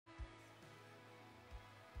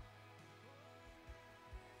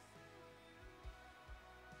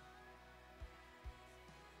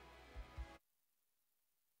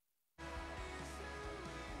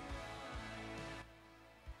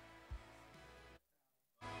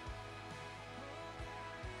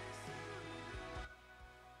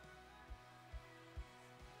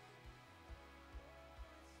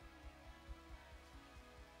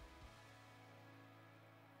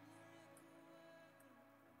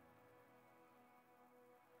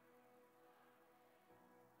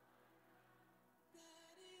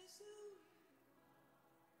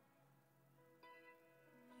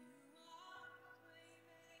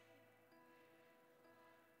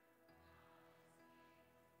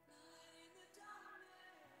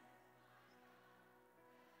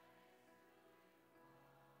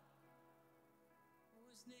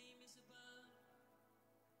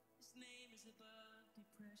His name is above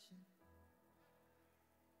depression.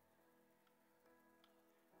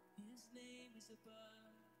 His name is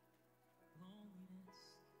above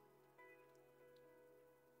loneliness.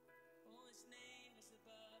 Oh, his name is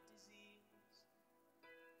above disease.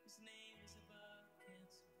 His name is above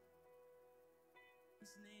cancer.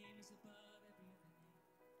 His name is above every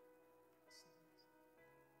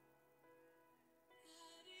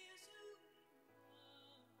other name.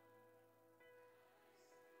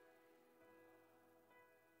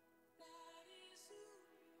 That is who you are. That is who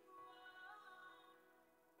you are.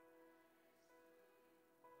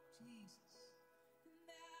 Jesus. And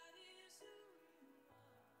that is who you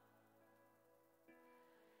are.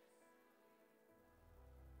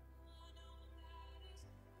 I know that is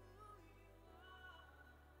who you are.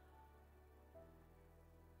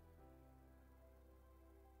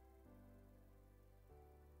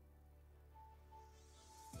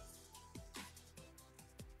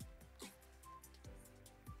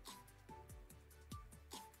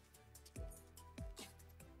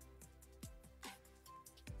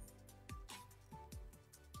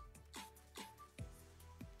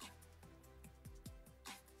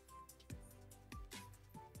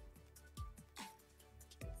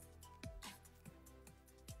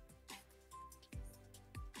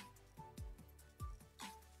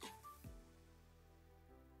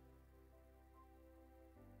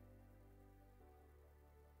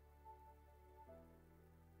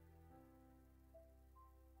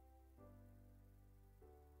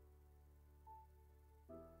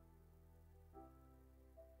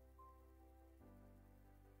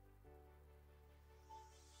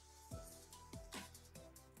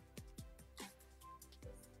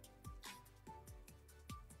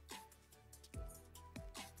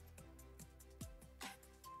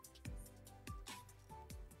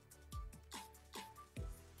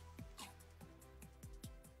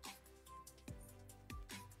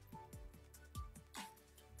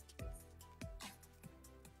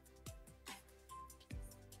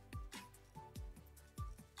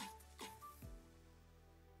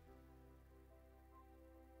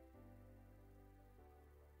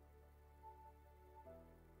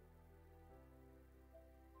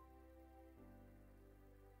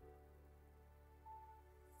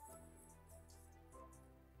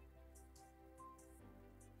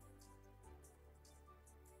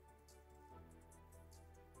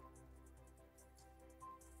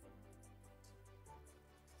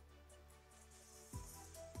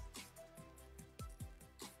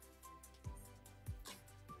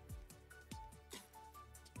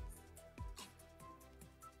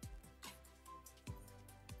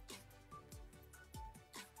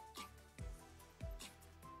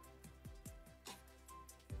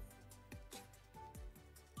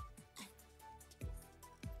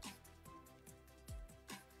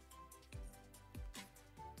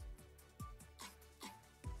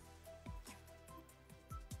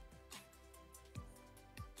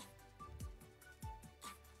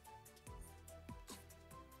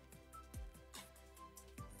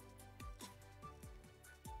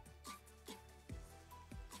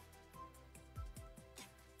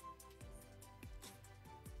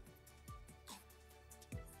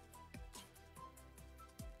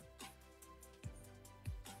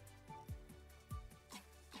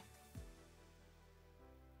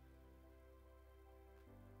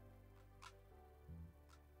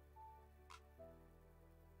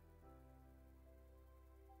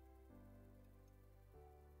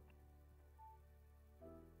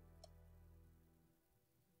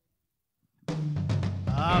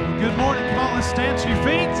 Good morning. Come on, let's stand to your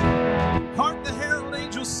feet. Hark the herald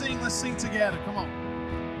angels sing. Let's sing together. Come on.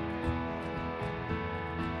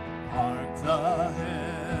 Hark the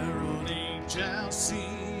herald angels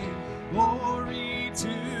sing. Glory to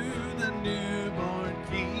the newborn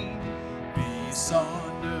King. Peace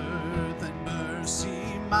on earth and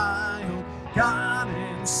mercy mild. God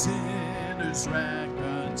and sinners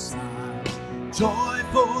reconciled.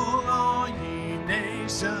 Joyful all ye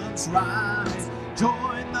nations rise.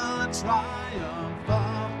 Join the triumph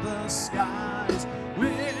of the skies.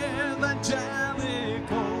 With angelic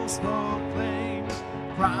hosts proclaim,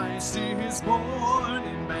 Christ is born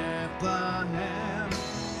in Bethlehem.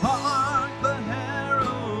 Hark the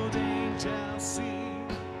herald angels sing.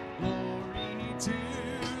 Glory to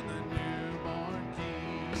the newborn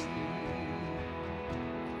King.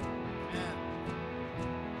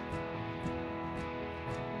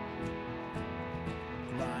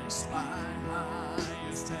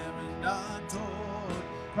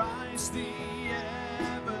 Christ, the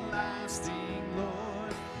everlasting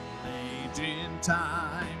Lord. Late in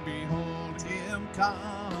time, behold him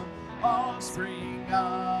come, offspring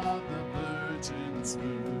of the Virgin's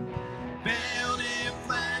womb. Veiled in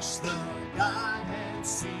flesh, the Godhead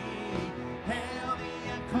see. Hail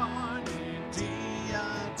the incarnate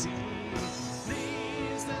deity.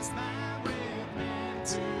 Leaves this man with men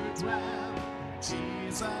to dwell.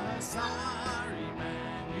 Jesus, our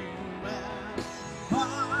Emmanuel.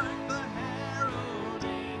 Hark the herald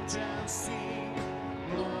angels sing.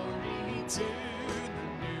 Glory to the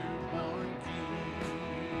newborn King.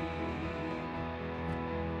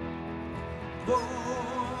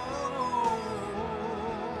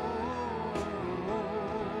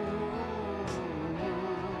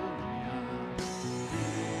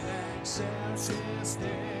 In excelsis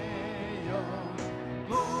Deo.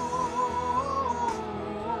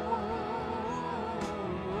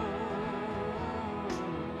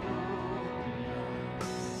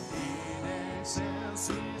 In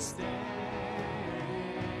excelsis Deo.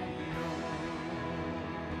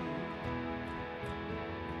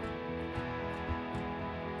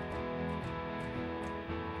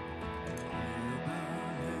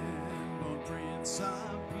 Prince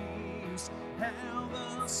of Peace, hail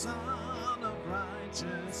the Son of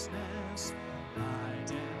Righteousness, light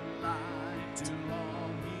and life to all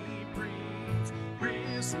he brings,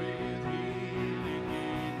 grace with healing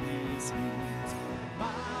in his wings.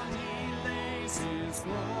 Body lays his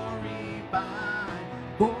glory by,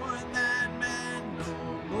 born that man no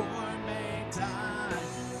more may die,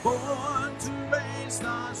 born to raise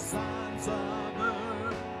the sons of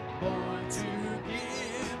earth, born to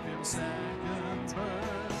give him second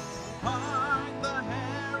birth. Hark the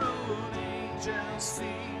herald angels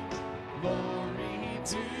sing, glory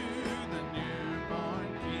to the newborn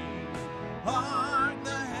King. Hark the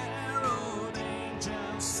herald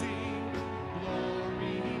angels sing,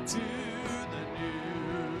 glory to the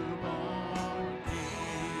newborn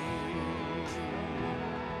King.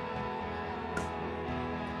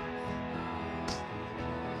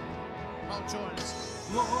 Come join us.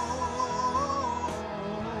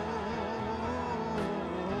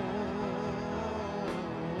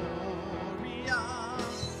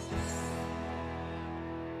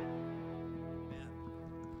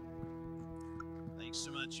 Thanks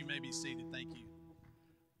so much. You may be seated. Thank you.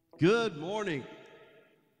 Good morning.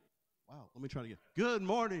 Wow, let me try it again. Good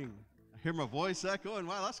morning. I hear my voice echoing.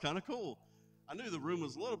 Wow, that's kind of cool. I knew the room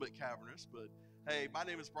was a little bit cavernous, but hey, my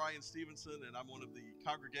name is Brian Stevenson, and I'm one of the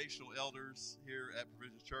congregational elders here at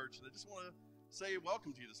Provision Church, and I just want to say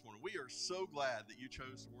welcome to you this morning. We are so glad that you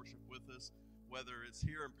chose to worship with us, whether it's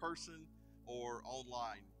here in person or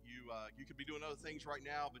online. You could be doing other things right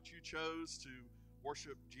now, but you chose to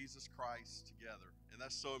worship Jesus Christ together, and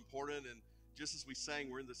that's so important. And just as we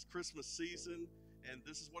sang, we're in this Christmas season, and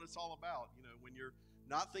this is what it's all about. You know, when you're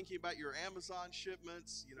not thinking about your Amazon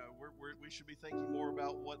shipments, you know, we should be thinking more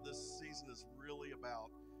about what this season is really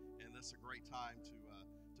about, and that's a great time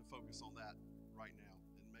to focus on that right now,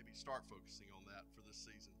 and maybe start focusing on that for this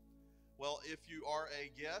season. Well, if you are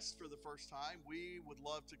a guest for the first time, we would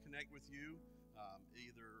love to connect with you,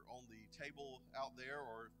 either on the table out there,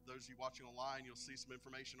 or those of you watching online, you'll see some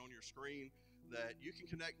information on your screen that you can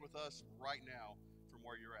connect with us right now from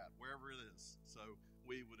where you're at, wherever it is. So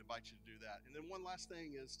we would invite you to do that. And then one last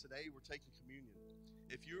thing is, today we're taking communion.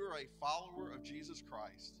 If you're a follower of Jesus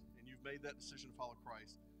Christ and you've made that decision to follow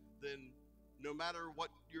Christ, then no matter what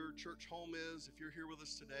your church home is, if you're here with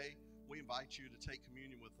us today, we invite you to take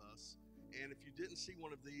communion with us. And if you didn't see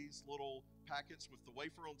one of these little packets with the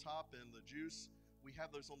wafer on top and the juice, we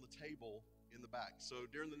have those on the table in the back. So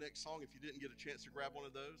during the next song, if you didn't get a chance to grab one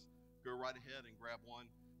of those, go right ahead and grab one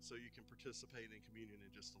so you can participate in communion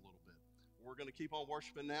in just a little bit. We're going to keep on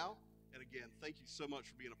worshiping now. And again, thank you so much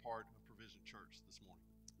for being a part of Provision Church this morning.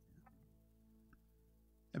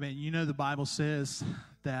 Amen. You know, the Bible says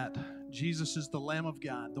that Jesus is the Lamb of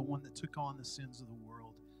God, the one that took on the sins of the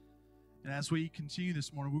world. And as we continue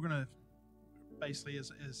this morning, we're going to basically,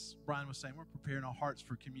 as Brian was saying, we're preparing our hearts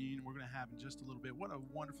for communion. We're going to have in just a little bit. What a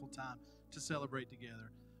wonderful time to celebrate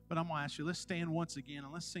together. But I'm going to ask you, let's stand once again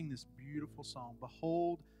and let's sing this beautiful song,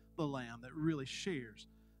 Behold the Lamb, that really shares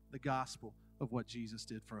the gospel of what Jesus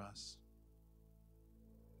did for us.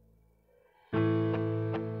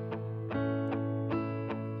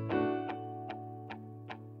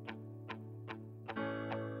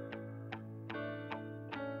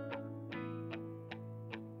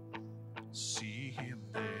 See him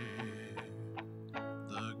there,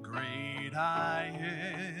 the great I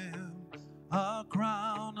am, a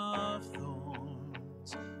crown of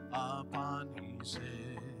thorns upon his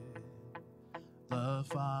head, the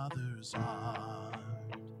the Father's heart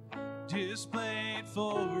displayed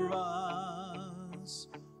for us.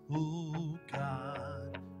 Oh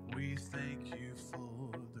God, we thank you for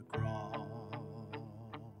the cross.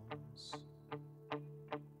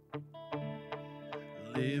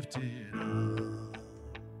 Lifted up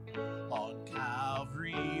on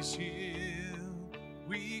Calvary's hill,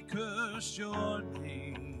 we cursed your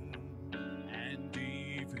name, and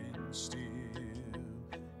even still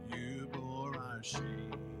you bore our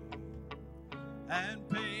shame and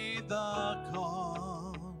paid the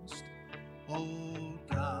cost. Oh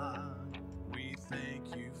God, we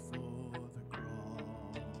thank you for the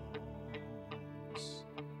cross.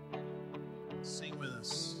 Sing with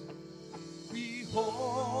us.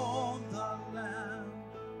 Behold the Lamb,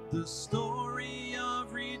 the story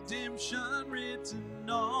of redemption written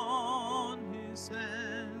on his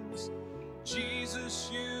hands. Jesus,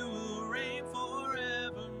 you will reign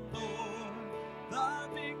forevermore. The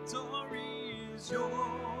victory is yours.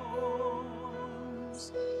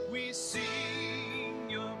 We sing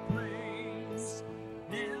your praise,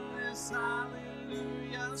 endless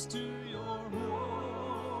hallelujahs to your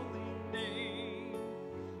holy name.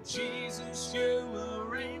 Jesus, you will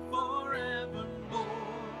reign forevermore.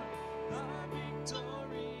 The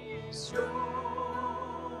victory is yours.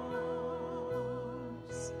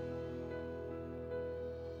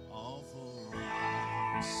 All for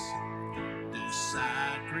us, the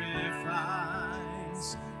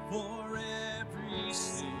sacrifice for every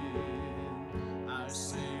sin. Our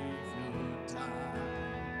Savior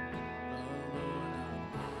died. The Lord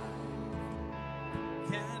our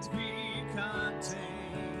life can't be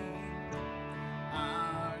contained.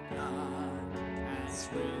 Our God has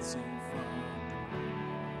risen from the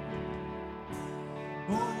grave.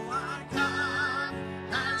 Oh, our God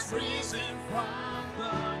has risen from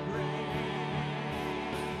the grave.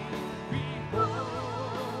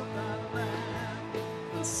 Behold the Lamb,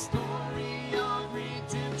 the story of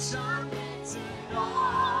redemption written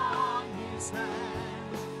on his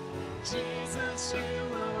hands. Jesus, you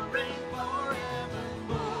will reign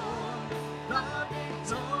forevermore. The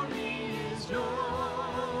victory is yours.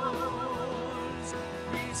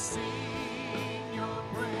 We sing your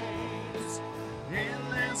praise,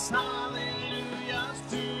 endless hallelujahs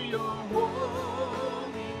to your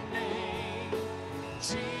holy name.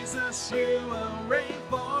 Jesus, you will reign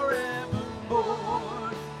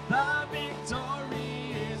forevermore. The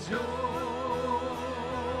victory is yours.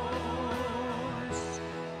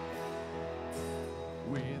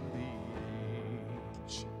 When the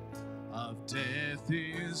age of death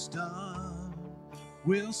is done,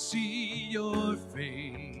 we'll see your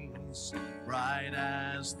face bright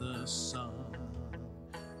as the sun.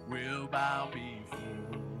 We'll bow before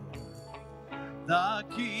the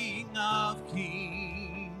King of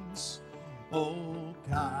Kings. Oh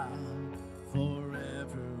God,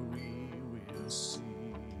 forever we will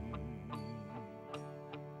sing.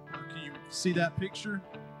 Can you see that picture?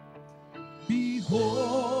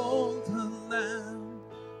 Behold the Lamb,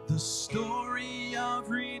 the story of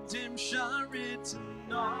redemption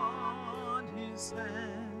written on his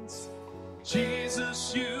hands.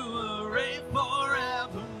 Jesus, you will reign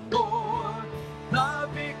forevermore. The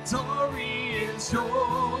victory is yours.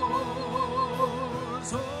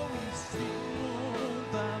 Oh, we sing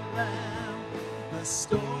the Lamb, the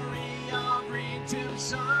story of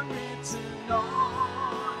redemption written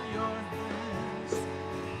on your hands.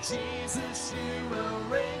 Jesus, you will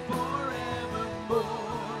reign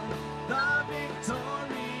forevermore. The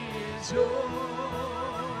victory is yours.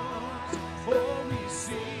 Oh, we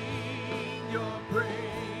sing your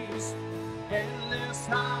praise, endless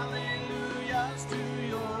hallelujahs to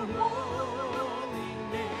your holy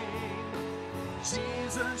name.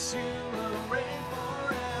 Jesus, you will reign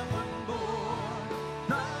forevermore.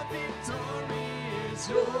 The victory is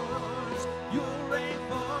yours. You'll reign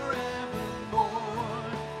forevermore.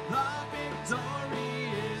 The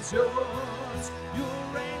victory is yours. You'll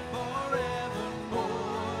reign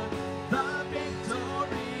forevermore. The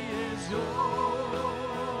victory is yours.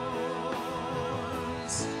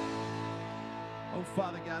 Oh,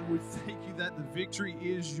 Father God, we thank you that the victory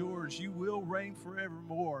is yours. You will reign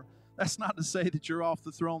forevermore. That's not to say that you're off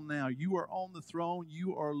the throne now. You are on the throne.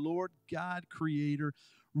 You are Lord God, Creator,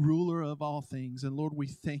 ruler of all things. And Lord, we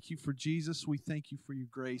thank you for Jesus. We thank you for your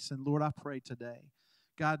grace. And Lord, I pray today,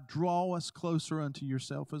 God, draw us closer unto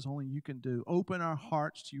yourself as only you can do. Open our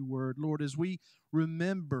hearts to your word. Lord, as we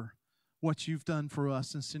remember what you've done for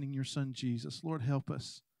us in sending your son Jesus, Lord, help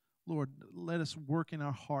us. Lord, let us work in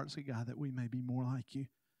our hearts, God, that we may be more like you.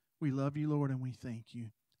 We love you, Lord, and we thank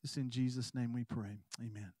you. It's in Jesus' name we pray.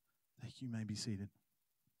 Amen. Thank you. You may be seated.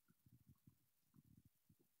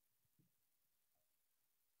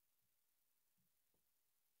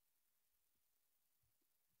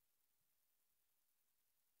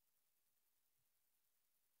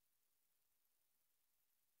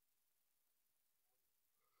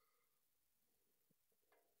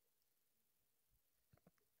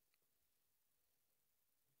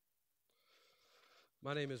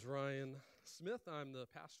 My name is Ryan Smith. I'm the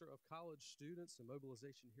pastor of college students and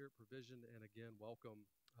mobilization here at Provision. And again, welcome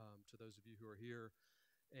to those of you who are here.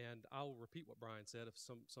 And I'll repeat what Brian said if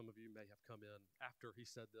some of you may have come in after he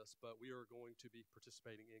said this, but we are going to be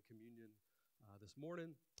participating in communion this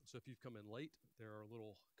morning. So if you've come in late, there are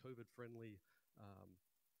little COVID-friendly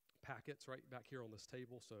packets right back here on this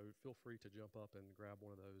table. So feel free to jump up and grab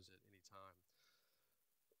one of those at any time.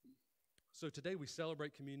 So today we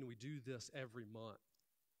celebrate communion. We do this every month.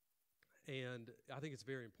 And I think it's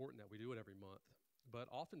very important that we do it every month. But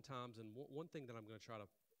oftentimes, and one thing that I'm going to try to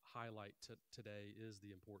highlight today is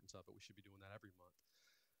the importance of it. We should be doing that every month.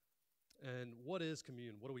 And what is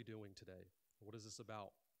communion? What are we doing today? What is this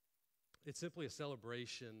about? It's simply a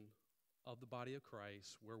celebration of the body of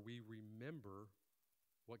Christ where we remember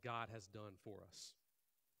what God has done for us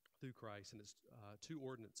through Christ. And it's two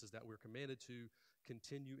ordinances that we're commanded to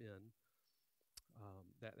continue in,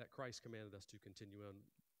 that Christ commanded us to continue in.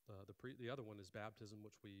 The other one is baptism,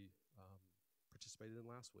 which we participated in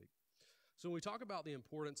last week. So when we talk about the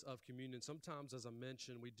importance of communion, sometimes, as I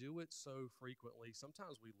mentioned, we do it so frequently,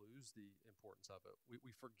 sometimes we lose the importance of it.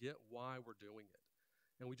 We forget why we're doing it,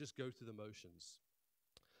 and we just go through the motions.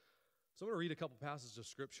 So I'm going to read a couple passages of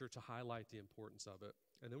Scripture to highlight the importance of it,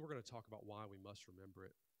 and then we're going to talk about why we must remember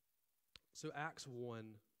it. So Acts 1,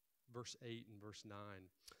 verse 8 and verse 9.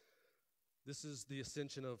 This is the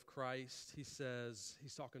ascension of Christ. He says,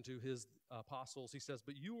 he's talking to his apostles. He says,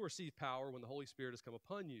 "But you will receive power when the Holy Spirit has come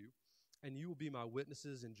upon you, and you will be my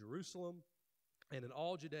witnesses in Jerusalem and in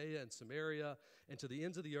all Judea and Samaria and to the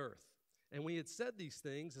ends of the earth." And when he had said these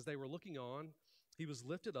things, as they were looking on, he was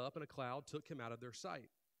lifted up, and a cloud took him out of their sight.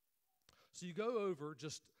 So you go over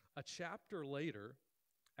just a chapter later,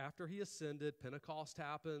 after he ascended, Pentecost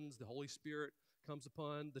happens, the Holy Spirit comes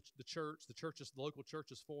upon the church. The local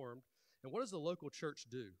church is formed. And what does the local church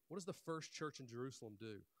do? What does the first church in Jerusalem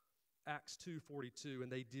do? Acts 2:42,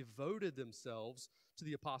 "And they devoted themselves to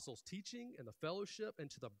the apostles' teaching and the fellowship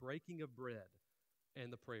and to the breaking of bread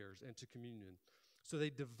and the prayers and to communion." So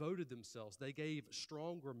they devoted themselves. They gave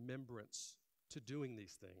strong remembrance to doing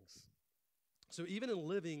these things. So even in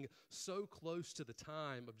living so close to the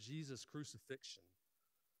time of Jesus' crucifixion,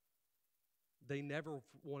 they never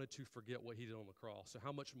wanted to forget what he did on the cross. So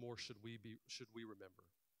how much more should we remember?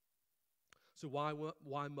 So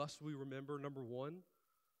why must we remember? Number one,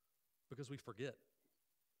 because we forget.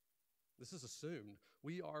 This is assumed.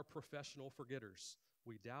 We are professional forgetters.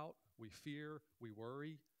 We doubt, we fear, we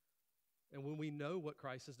worry. And when we know what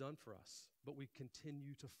Christ has done for us, but we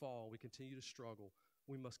continue to fall, we continue to struggle,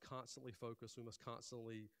 we must constantly focus, we must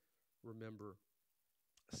constantly remember.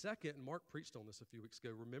 Second, and Mark preached on this a few weeks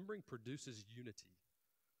ago, remembering produces unity.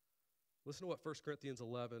 Listen to what 1 Corinthians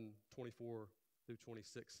 11:24 through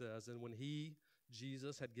 26 says, "And when he,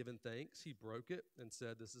 Jesus, had given thanks, he broke it and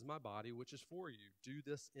said, 'This is my body, which is for you. Do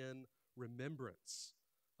this in remembrance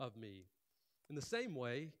of me.' In the same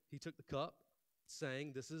way, he took the cup,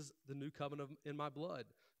 saying, 'This is the new covenant in my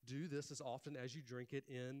blood. Do this as often as you drink it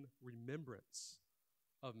in remembrance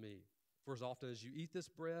of me. For as often as you eat this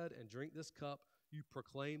bread and drink this cup, you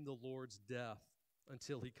proclaim the Lord's death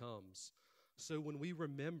until he comes.'" So when we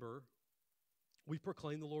remember, we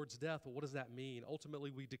proclaim the Lord's death. Well, what does that mean? Ultimately,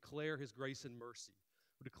 we declare his grace and mercy.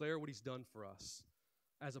 We declare what he's done for us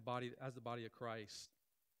as the body of Christ.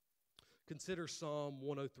 Consider Psalm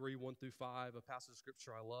 103, 1 through 5, a passage of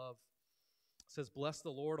Scripture I love. It says, "Bless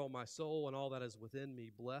the Lord, O my soul, and all that is within me.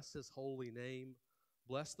 Bless his holy name.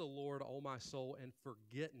 Bless the Lord, O my soul, and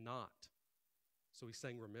forget not." So he's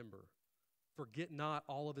saying, remember. "Forget not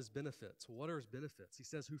all of his benefits." What are his benefits? He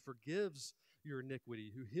says, "Who forgives your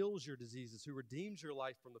iniquity, who heals your diseases, who redeems your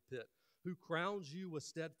life from the pit, who crowns you with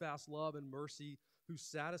steadfast love and mercy, who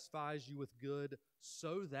satisfies you with good,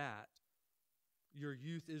 so that your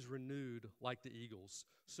youth is renewed like the eagles."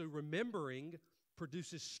 So remembering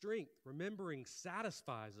produces strength. Remembering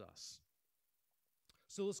satisfies us.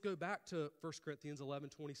 So let's go back to 1 Corinthians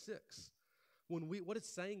 11:26. What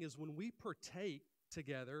it's saying is when we partake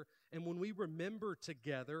together and when we remember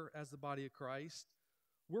together as the body of Christ,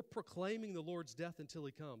 we're proclaiming the Lord's death until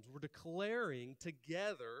he comes. We're declaring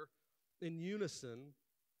together in unison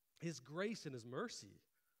his grace and his mercy.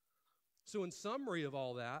 So in summary of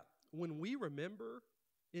all that, when we remember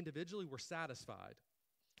individually, we're satisfied.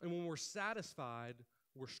 And when we're satisfied,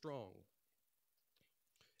 we're strong.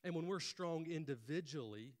 And when we're strong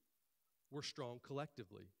individually, we're strong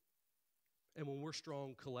collectively. And when we're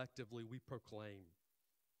strong collectively, we proclaim.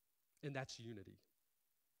 And that's unity.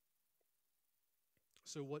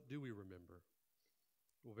 So what do we remember?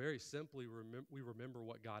 Well, very simply, we remember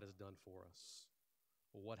what God has done for us.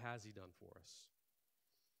 Well, what has he done for us?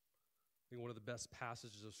 think one of the best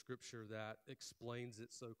passages of Scripture that explains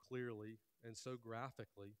it so clearly and so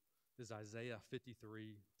graphically is Isaiah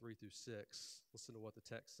 53, 3 through 6. Listen to what the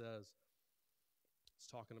text says. It's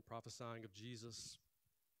talking and prophesying of Jesus.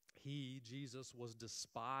 He, Jesus, was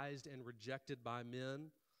despised and rejected by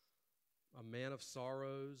men, a man of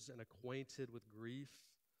sorrows and acquainted with grief.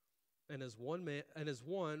 And as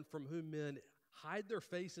one from whom men hide their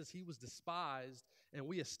faces, he was despised, and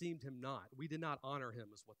we esteemed him not. We did not honor him,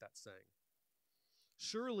 is what that's saying.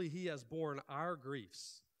 Surely he has borne our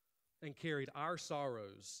griefs and carried our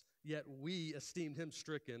sorrows, yet we esteemed him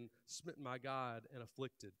stricken, smitten by God, and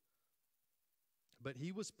afflicted. But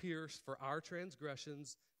he was pierced for our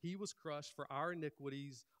transgressions, he was crushed for our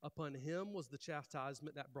iniquities. Upon him was the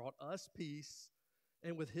chastisement that brought us peace,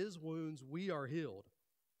 and with his wounds we are healed.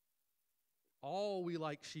 All we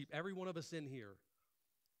like sheep, every one of us in here,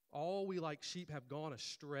 all we like sheep have gone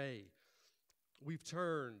astray. We've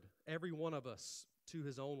turned, every one of us, to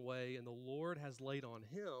his own way, and the Lord has laid on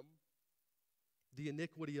him the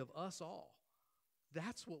iniquity of us all.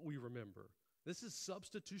 That's what we remember. This is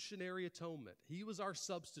substitutionary atonement. He was our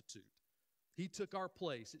substitute. He took our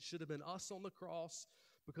place. It should have been us on the cross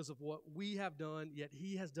because of what we have done, yet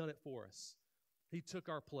he has done it for us. He took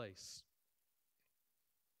our place.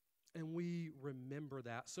 And we remember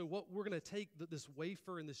that. So what we're going to take this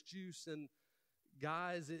wafer and this juice, and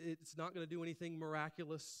guys, it's not going to do anything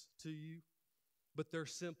miraculous to you, but they're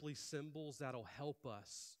simply symbols that'll help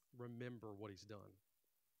us remember what he's done.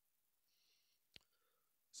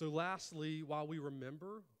 So lastly, while we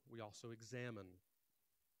remember, we also examine.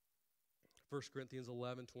 1 Corinthians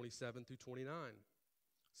 11, 27 through 29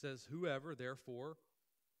 says, whoever, therefore,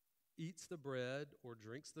 eats the bread or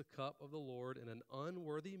drinks the cup of the Lord in an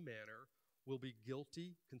unworthy manner will be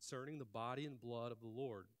guilty concerning the body and blood of the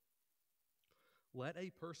Lord. Let a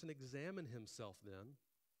person examine himself then,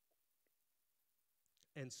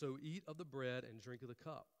 and so eat of the bread and drink of the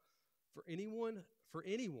cup. For anyone,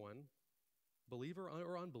 believer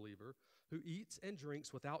or unbeliever, who eats and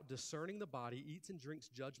drinks without discerning the body, eats and drinks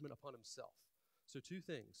judgment upon himself. So two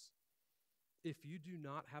things. If you do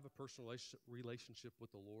not have a personal relationship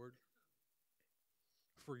with the Lord,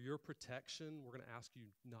 for your protection, we're going to ask you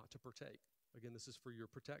not to partake. Again, this is for your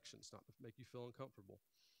protection. It's not to make you feel uncomfortable.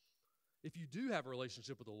 If you do have a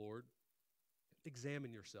relationship with the Lord,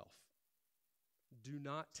 examine yourself. Do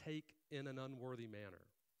not take in an unworthy manner.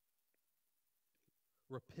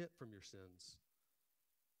 Repent from your sins.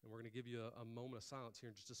 And we're going to give you a moment of silence here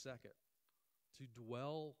in just a second to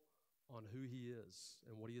dwell on who he is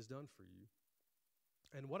and what he has done for you.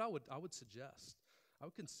 And what I would suggest, I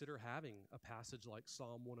would consider having a passage like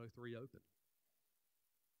Psalm 103 open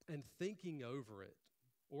and thinking over it,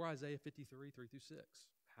 or Isaiah 53, 3 through 6.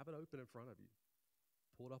 Have it open in front of you.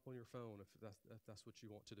 Pull it up on your phone if that's what you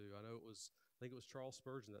want to do. I think it was Charles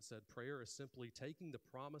Spurgeon that said, prayer is simply taking the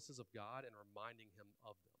promises of God and reminding him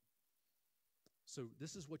of them. So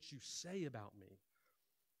this is what you say about me,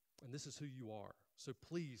 and this is who you are. So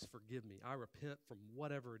please forgive me. I repent from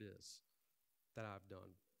whatever it is that I've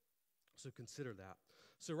done. So consider that.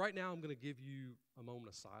 So right now I'm going to give you a moment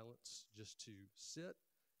of silence just to sit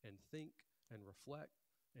and think and reflect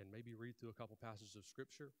and maybe read through a couple passages of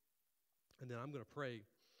Scripture. And then I'm going to pray,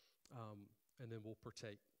 and then we'll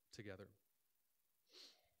partake together.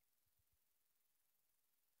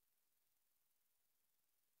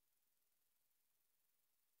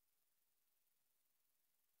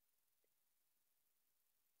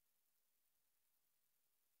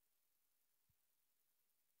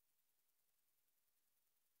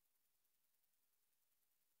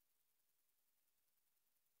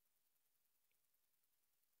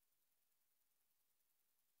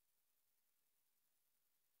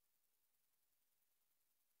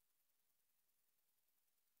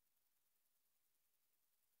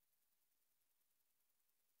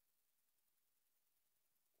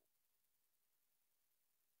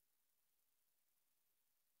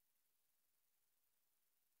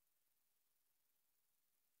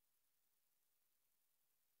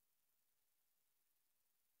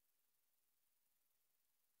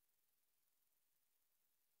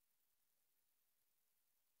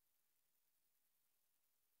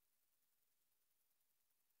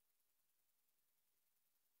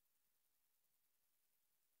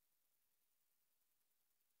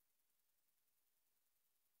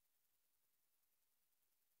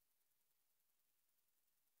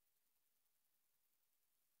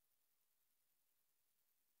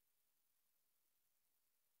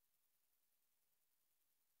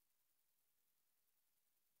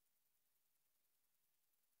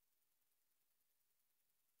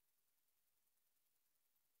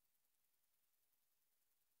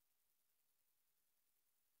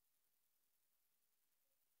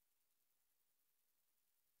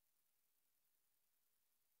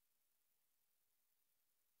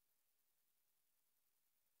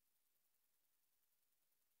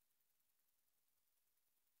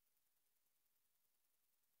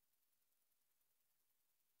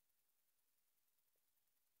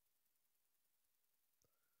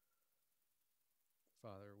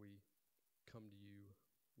 Father, we come to you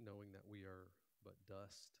knowing that we are but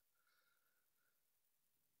dust.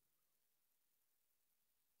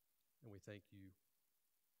 And we thank you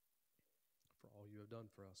for all you have done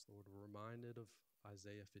for us, Lord. We're reminded of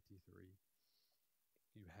Isaiah 53.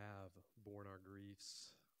 You have borne our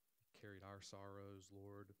griefs, carried our sorrows,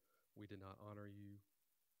 Lord. We did not honor you.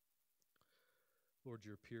 Lord,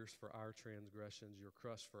 you're pierced for our transgressions, you're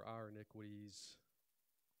crushed for our iniquities.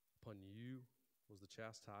 Upon you was the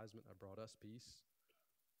chastisement that brought us peace.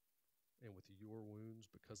 And with your wounds,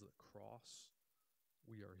 because of the cross,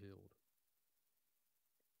 we are healed.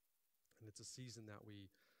 And it's a season that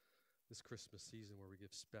this Christmas season, where we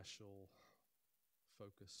give special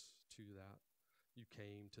focus to that. You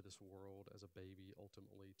came to this world as a baby,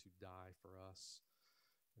 ultimately to die for us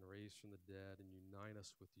and raise from the dead and unite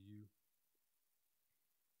us with you.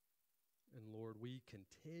 And Lord, we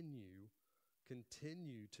continue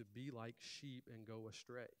to be like sheep and go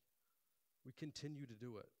astray. We continue to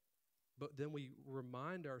do it. But then we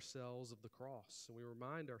remind ourselves of the cross, and we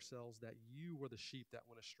remind ourselves that you were the sheep that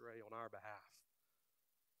went astray on our behalf.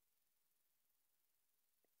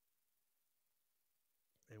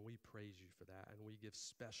 And we praise you for that, and we give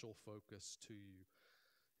special focus to you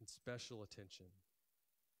and special attention.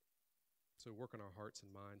 So work on our hearts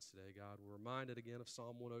and minds today, God. We're reminded again of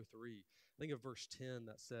Psalm 103. Think of verse 10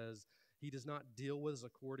 that says, He does not deal with us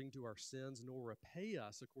according to our sins, nor repay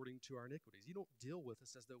us according to our iniquities. You don't deal with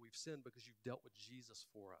us as though we've sinned, because you've dealt with Jesus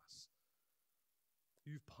for us.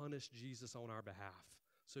 You've punished Jesus on our behalf.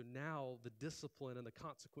 So now the discipline and the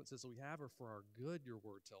consequences that we have are for our good, your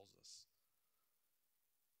word tells us.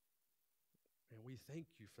 And we thank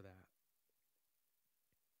you for that.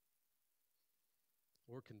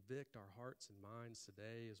 Lord, convict our hearts and minds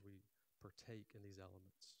today as we partake in these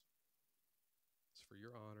elements. It's for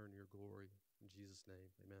your honor and your glory. In Jesus'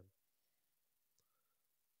 name, amen.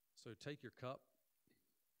 So take your cup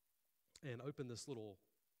and open this little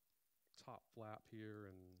top flap here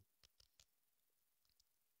and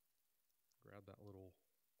grab that little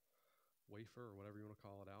wafer or whatever you want to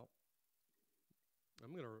call it out.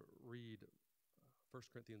 I'm going to read 1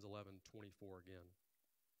 Corinthians 11:24 again,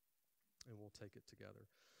 and we'll take it together.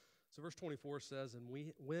 So verse 24 says, And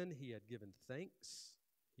when he had given thanks,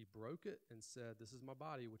 he broke it and said, This is my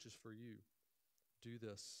body, which is for you. Do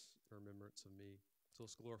this in remembrance of me. So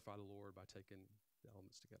let's glorify the Lord by taking the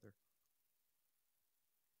elements together.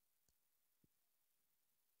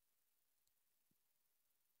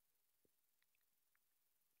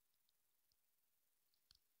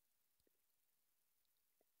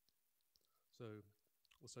 So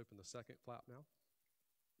let's open the second flap now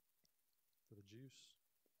for the juice.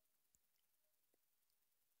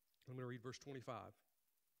 I'm going to read verse 25.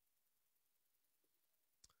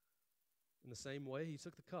 In the same way, he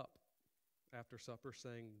took the cup after supper,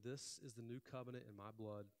 saying, This is the new covenant in my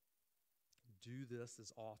blood. Do this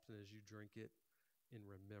as often as you drink it in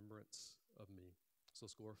remembrance of me. So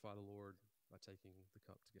let's glorify the Lord by taking the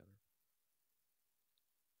cup together.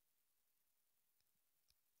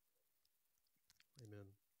 Amen.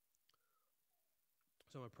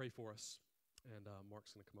 So I'm going to pray for us, and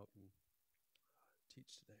Mark's going to come up and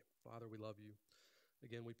teach today. Father, we love you.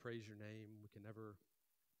 Again, we praise your name. We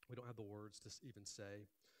don't have the words to even say.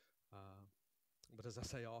 But as I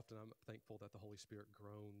say often, I'm thankful that the Holy Spirit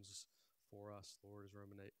groans for us, Lord, as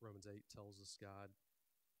Romans 8 tells us, God.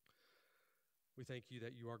 We thank you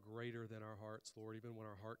that you are greater than our hearts, Lord. Even when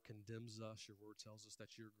our heart condemns us, your word tells us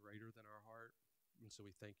that you're greater than our heart. And so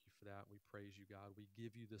we thank you for that. We praise you, God. We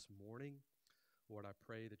give you this morning. Lord, I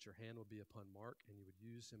pray that your hand would be upon Mark and you would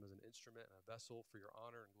use him as an instrument and a vessel for your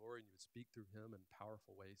honor and glory, and you would speak through him in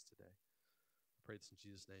powerful ways today. I pray this in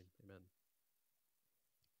Jesus' name. Amen.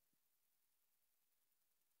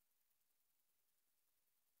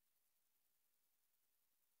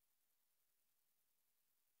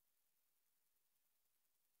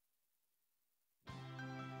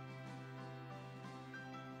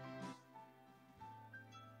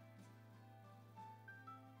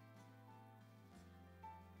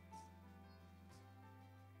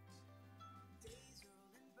 Days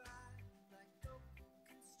rolling by like local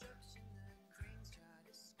construction, and cranes try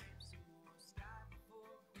to scrape some more sky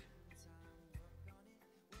before quitting time. Work on it,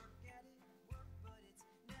 work at it, work, but it's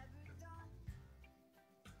never done.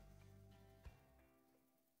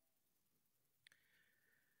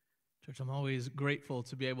 Church, I'm always grateful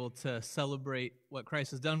to be able to celebrate what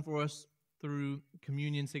Christ has done for us through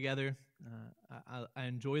communion together. I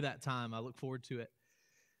enjoy that time. I look forward to it.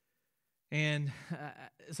 And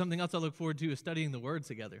something else I look forward to is studying the Word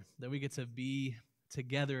together, that we get to be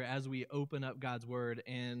together as we open up God's Word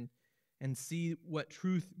and see what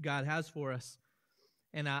truth God has for us.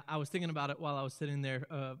 And I was thinking about it while I was sitting there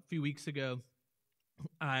a few weeks ago.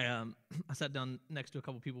 I sat down next to a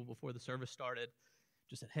couple people before the service started,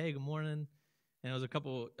 just said, hey, good morning. And it was a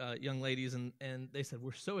couple young ladies, and they said,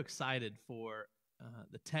 we're so excited for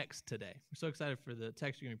the text today. We're so excited for the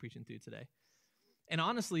text you're going to be preaching through today. And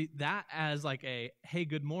honestly, that as like a, hey,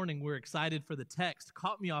 good morning, we're excited for the text,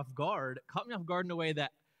 caught me off guard in a way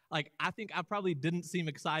that, like, I think I probably didn't seem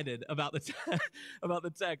excited about the about the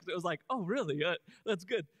text. It was like, oh, really? That's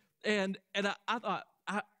good. And I thought,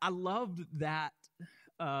 I loved that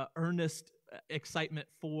earnest excitement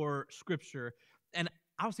for Scripture. And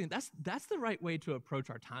I was thinking, that's the right way to approach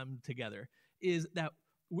our time together, is that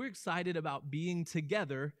we're excited about being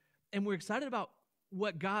together, and we're excited about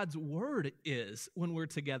what God's word is when we're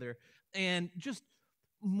together. And just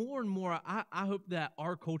more and more, I hope that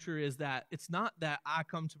our culture is that it's not that I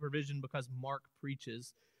come to Provision because Mark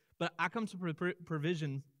preaches, but I come to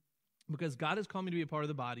Provision because God has called me to be a part of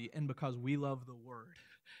the body and because we love the word.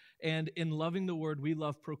 And in loving the word, we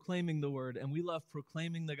love proclaiming the word, and we love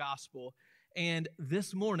proclaiming the gospel. And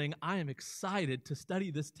this morning, I am excited to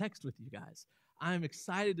study this text with you guys. I am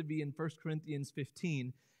excited to be in 1 Corinthians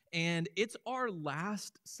 15. And it's our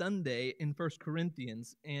last Sunday in 1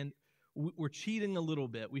 Corinthians, and we're cheating a little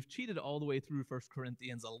bit. We've cheated all the way through 1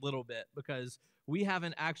 Corinthians a little bit because we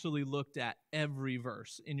haven't actually looked at every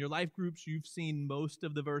verse. In your life groups, you've seen most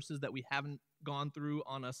of the verses that we haven't gone through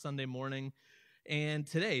on a Sunday morning. And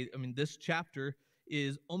today, this chapter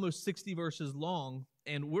is almost 60 verses long,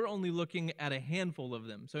 and we're only looking at a handful of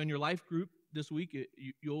them. So in your life group this week,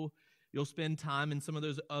 you'll spend time in some of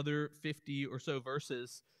those other 50 or so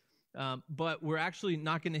verses. But we're actually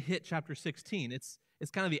not going to hit chapter 16. It's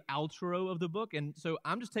kind of the outro of the book. And so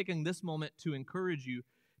I'm just taking this moment to encourage you,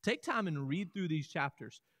 take time and read through these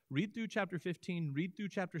chapters. Read through chapter 15, read through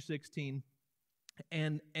chapter 16,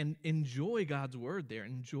 and enjoy God's word there.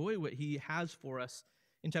 Enjoy what he has for us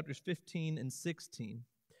in chapters 15 and 16.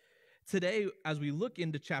 Today, as we look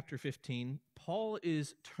into chapter 15, Paul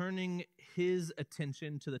is turning his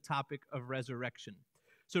attention to the topic of resurrection.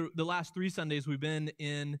 So the last 3 Sundays, we've been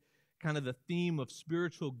in kind of the theme of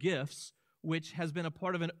spiritual gifts, which has been a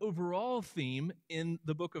part of an overall theme in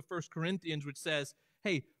the book of 1 Corinthians, which says,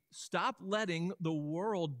 hey, stop letting the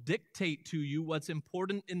world dictate to you what's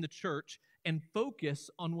important in the church and focus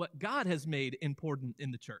on what God has made important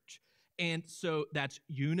in the church. And so that's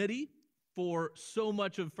unity for so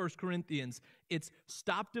much of 1 Corinthians. It's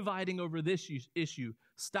stop dividing over this issue.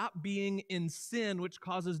 Stop being in sin, which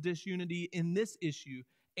causes disunity in this issue,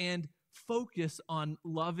 and focus on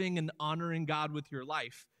loving and honoring God with your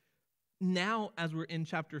life. Now, as we're in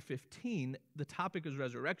chapter 15, the topic is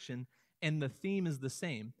resurrection, and the theme is the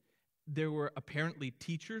same. There were apparently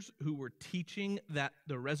teachers who were teaching that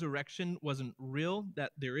the resurrection wasn't real,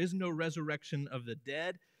 that there is no resurrection of the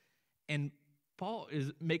dead, and Paul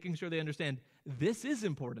is making sure they understand this is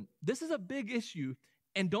important. This is a big issue,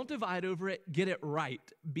 and don't divide over it. Get it right.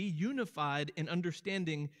 Be unified in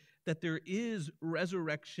understanding that there is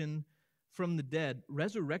resurrection from the dead.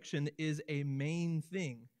 Resurrection is a main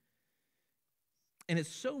thing. And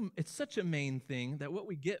it's such a main thing that what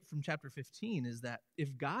we get from chapter 15 is that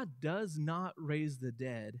if God does not raise the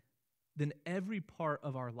dead, then every part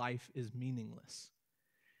of our life is meaningless.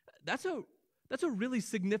 That's a really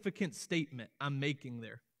significant statement I'm making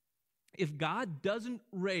there. If God doesn't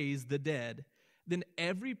raise the dead, then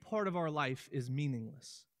every part of our life is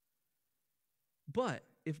meaningless. But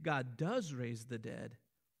if God does raise the dead,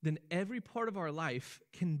 then every part of our life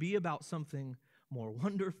can be about something more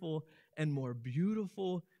wonderful and more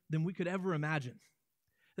beautiful than we could ever imagine.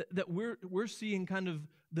 That we're seeing kind of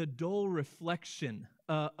the dull reflection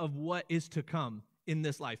of what is to come in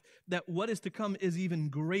this life. That what is to come is even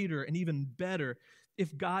greater and even better.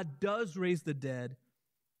 If God does raise the dead,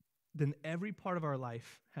 then every part of our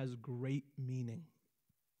life has great meaning,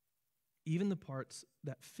 even the parts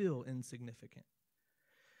that feel insignificant.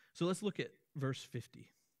 So let's look at verse 50.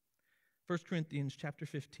 1 Corinthians chapter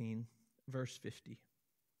 15, verse 50.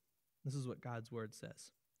 This is what God's word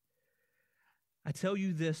says. I tell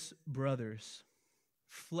you this, brothers,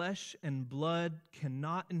 flesh and blood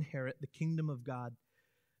cannot inherit the kingdom of God,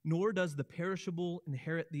 nor does the perishable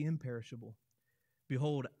inherit the imperishable.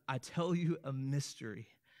 Behold, I tell you a mystery.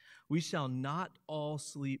 We shall not all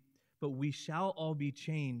sleep, but we shall all be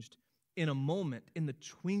changed in a moment, in the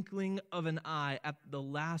twinkling of an eye, at the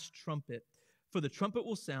last trumpet. For the trumpet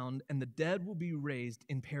will sound, and the dead will be raised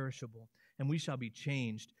imperishable, and we shall be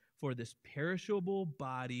changed. For this perishable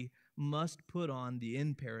body must put on the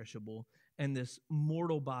imperishable, and this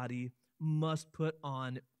mortal body must put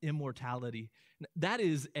on immortality. That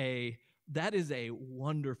is a That is a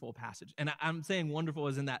wonderful passage. And I'm saying wonderful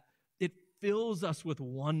as in that it fills us with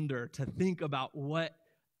wonder to think about what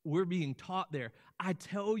we're being taught there. I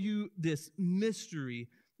tell you this mystery,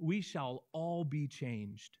 we shall all be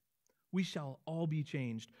changed. We shall all be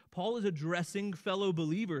changed. Paul is addressing fellow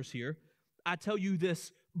believers here. I tell you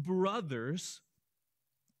this, brothers.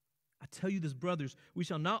 I tell you this, brothers, we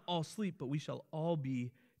shall not all sleep, but we shall all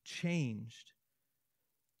be changed.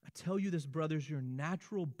 I tell you this, brothers, your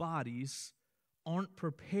natural bodies aren't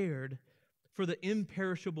prepared for the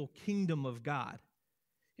imperishable kingdom of God.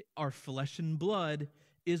 Our flesh and blood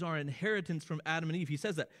is our inheritance from Adam and Eve. He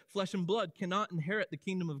says that flesh and blood cannot inherit the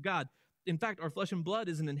kingdom of God. In fact, our flesh and blood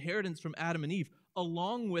is an inheritance from Adam and Eve.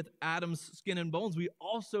 Along with Adam's skin and bones, we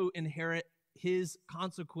also inherit his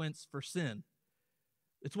consequence for sin.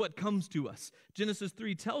 It's what comes to us. Genesis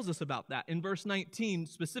 3 tells us about that. In verse 19,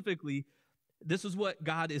 specifically, this is what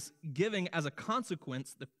God is giving as a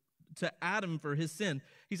consequence to Adam for his sin.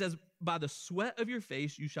 He says, by the sweat of your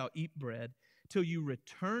face you shall eat bread till you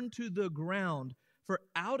return to the ground, for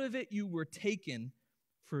out of it you were taken,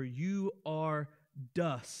 for you are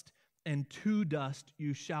dust, and to dust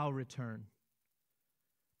you shall return.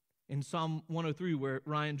 In Psalm 103, where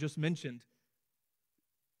Ryan just mentioned,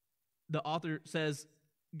 the author says,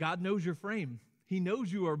 God knows your frame. He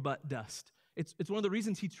knows you are but dust. It's one of the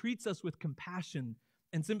reasons he treats us with compassion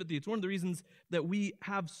and sympathy. It's one of the reasons that we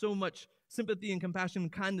have so much sympathy and compassion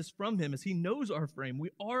and kindness from him, is he knows our frame.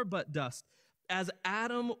 We are but dust. As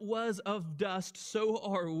Adam was of dust, so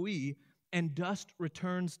are we, and dust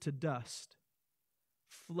returns to dust.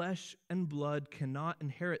 Flesh and blood cannot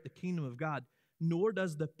inherit the kingdom of God, nor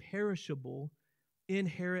does the perishable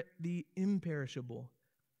inherit the imperishable.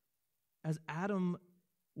 As Adam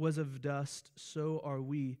was of dust, so are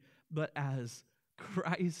we. But as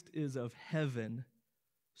Christ is of heaven,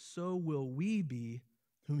 so will we be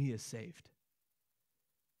whom he has saved.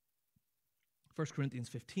 1 Corinthians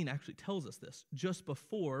 15 actually tells us this. Just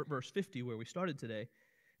before verse 50, where we started today,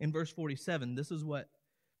 in verse 47, this is what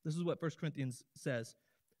 1 Corinthians says.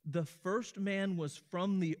 The first man was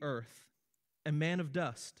from the earth, a man of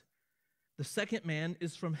dust. The second man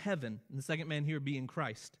is from heaven, and the second man here being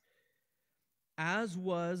Christ. As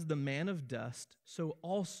was the man of dust, so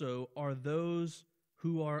also are those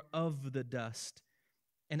who are of the dust.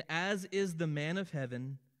 And as is the man of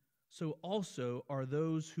heaven, so also are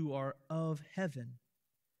those who are of heaven.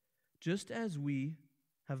 Just as we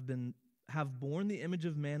have borne the image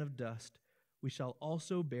of man of dust, we shall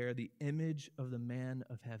also bear the image of the man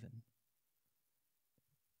of heaven.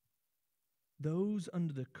 Those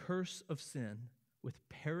under the curse of sin, with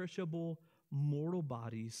perishable mortal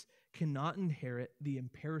bodies, cannot inherit the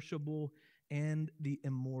imperishable and the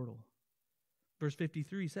immortal. Verse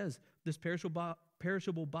 53 says, this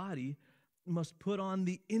perishable body must put on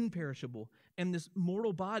the imperishable, and this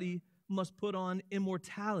mortal body must put on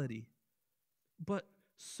immortality. But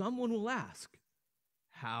someone will ask,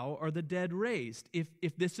 how are the dead raised?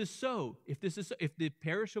 If this is so, if the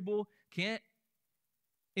perishable can't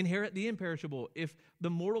inherit the imperishable, if the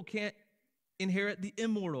mortal can't inherit the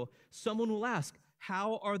immortal, someone will ask,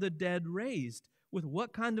 how are the dead raised? With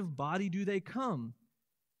what kind of body do they come?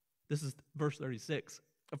 This is verse 36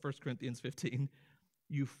 of 1 Corinthians 15.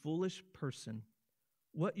 You foolish person,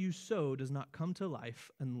 what you sow does not come to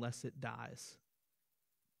life unless it dies.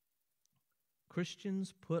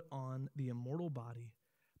 Christians put on the immortal body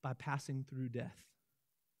by passing through death.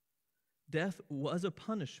 Death was a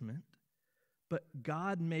punishment, but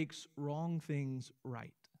God makes wrong things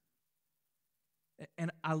right.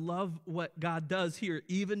 And I love what God does here,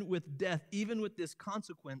 even with death, even with this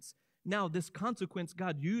consequence. Now, this consequence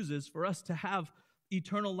God uses for us to have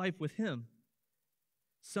eternal life with him.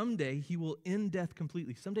 Someday he will end death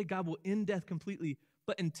completely. Someday God will end death completely.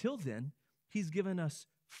 But until then, he's given us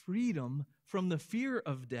freedom from the fear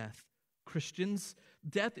of death. Christians,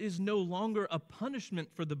 death is no longer a punishment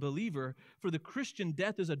for the believer. For the Christian,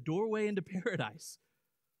 death is a doorway into paradise.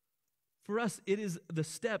 For us, it is the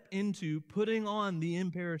step into putting on the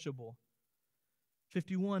imperishable.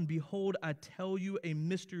 51, behold, I tell you a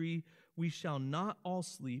mystery. We shall not all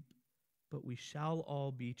sleep, but we shall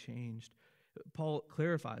all be changed. Paul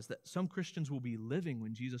clarifies that some Christians will be living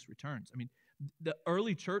when Jesus returns. I mean, the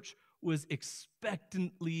early church was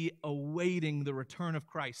expectantly awaiting the return of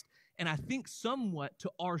Christ. And I think somewhat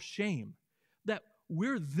to our shame that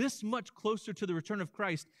we're this much closer to the return of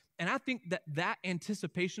Christ. And I think that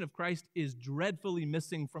anticipation of Christ is dreadfully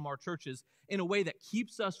missing from our churches in a way that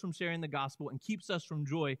keeps us from sharing the gospel and keeps us from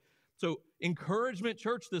joy. So, encouragement,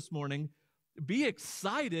 church, this morning, be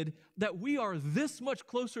excited that we are this much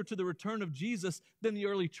closer to the return of Jesus than the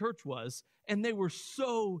early church was. And they were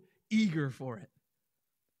so eager for it.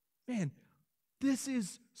 Man, this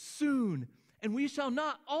is soon. And we shall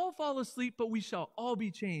not all fall asleep, but we shall all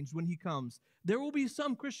be changed when he comes. There will be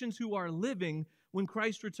some Christians who are living when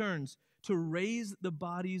Christ returns to raise the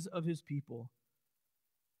bodies of his people.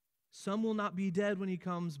 Some will not be dead when he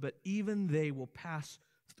comes, but even they will pass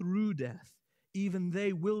through death. Even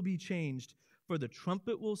they will be changed, for the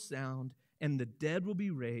trumpet will sound, and the dead will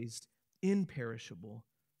be raised imperishable,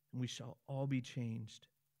 and we shall all be changed.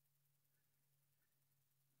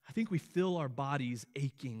 I think we feel our bodies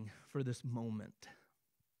aching for this moment.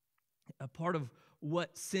 A part of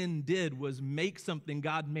what sin did was make something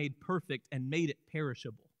God made perfect and made it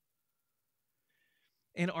perishable.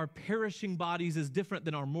 And our perishing bodies is different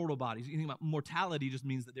than our mortal bodies. You think about mortality just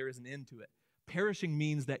means that there is an end to it. Perishing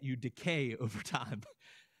means that you decay over time.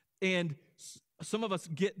 And some of us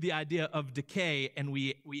get the idea of decay, and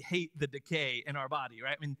we hate the decay in our body,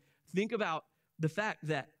 right? I mean, think about the fact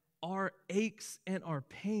that our aches and our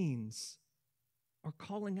pains are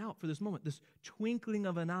calling out for this moment, this twinkling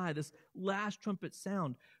of an eye, this last trumpet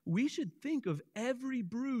sound. We should think of every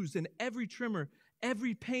bruise and every tremor,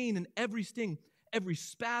 every pain and every sting, every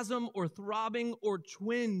spasm or throbbing or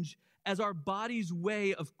twinge as our body's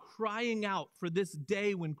way of crying out for this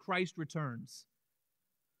day when Christ returns.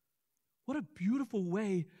 What a beautiful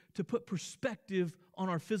way to put perspective on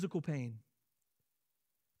our physical pain.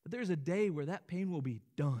 But there's a day where that pain will be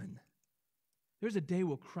done. There's a day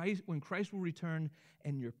when Christ will return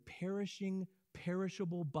and your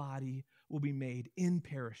perishable body will be made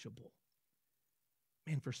imperishable.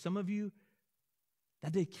 Man, for some of you,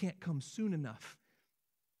 that day can't come soon enough.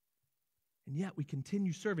 And yet we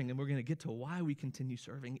continue serving, and we're going to get to why we continue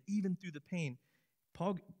serving, even through the pain.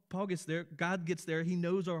 Paul gets there. God gets there. He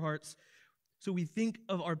knows our hearts. So we think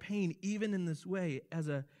of our pain even in this way as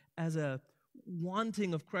a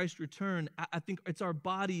wanting of Christ's return. I think it's our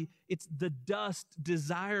body. It's the dust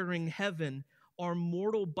desiring heaven. Our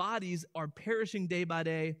mortal bodies are perishing day by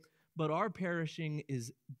day, but our perishing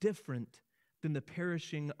is different than the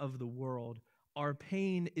perishing of the world. Our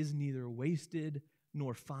pain is neither wasted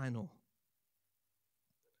nor final.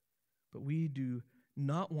 But we do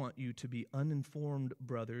not want you to be uninformed,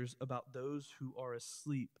 brothers, about those who are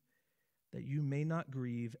asleep, that you may not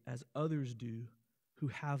grieve as others do who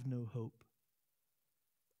have no hope.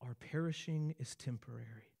 Our perishing is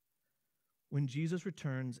temporary. When Jesus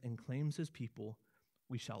returns and claims his people,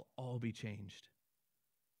 we shall all be changed.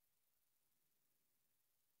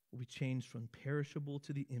 We'll be changed from perishable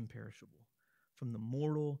to the imperishable, from the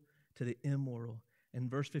mortal to the immortal. And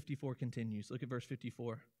verse 54 continues. Look at verse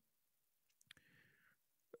 54.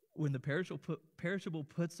 When the perishable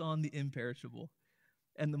puts on the imperishable,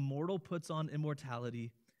 and the mortal puts on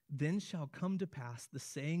immortality, then shall come to pass the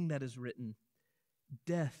saying that is written,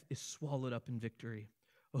 death is swallowed up in victory.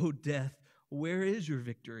 O death, where is your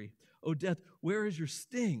victory? O death, where is your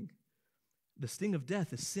sting? The sting of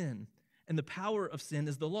death is sin, and the power of sin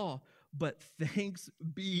is the law. But thanks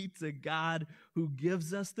be to God who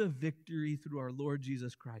gives us the victory through our Lord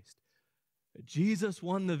Jesus Christ. Jesus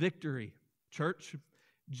won the victory, church.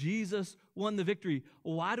 Jesus won the victory.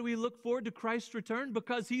 Why do we look forward to Christ's return?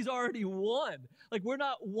 Because he's already won. Like, we're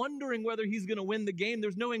not wondering whether he's going to win the game.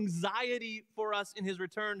 There's no anxiety for us in his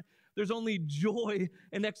return. There's only joy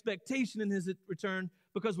and expectation in his return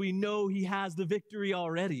because we know he has the victory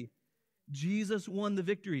already. Jesus won the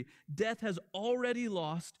victory. Death has already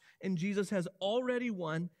lost, and Jesus has already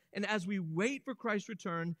won. And as we wait for Christ's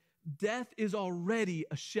return, death is already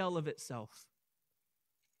a shell of itself.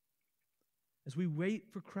 As we wait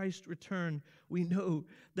for Christ's return, we know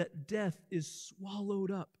that death is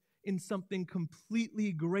swallowed up in something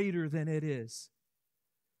completely greater than it is.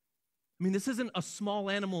 I mean, this isn't a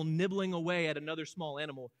small animal nibbling away at another small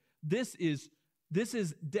animal. This is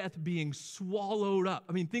death being swallowed up.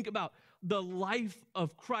 I mean, think about the life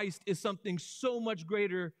of Christ is something so much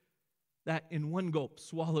greater that in one gulp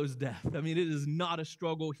swallows death. I mean, it is not a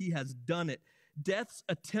struggle. He has done it. Death's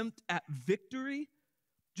attempt at victory,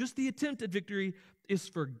 just the attempt at victory, is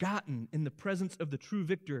forgotten in the presence of the true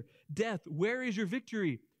victor. Death, where is your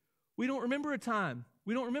victory? We don't remember a time.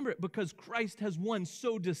 We don't remember it because Christ has won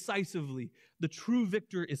so decisively. The true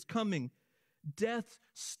victor is coming. Death's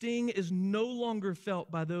sting is no longer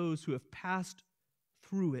felt by those who have passed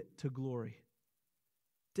through it to glory.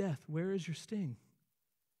 Death, where is your sting?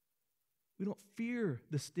 We don't fear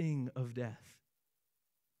the sting of death.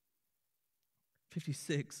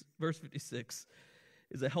 Verse 56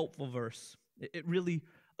 is a helpful verse. It really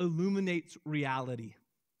illuminates reality.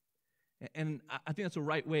 And I think that's a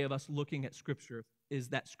right way of us looking at Scripture, is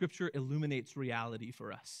that Scripture illuminates reality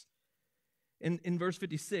for us. In verse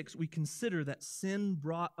 56, we consider that sin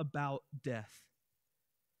brought about death.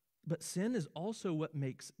 But sin is also what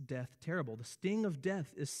makes death terrible. The sting of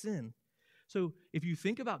death is sin. So if you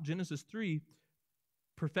think about Genesis 3,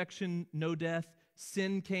 perfection, no death,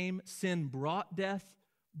 sin came, sin brought death,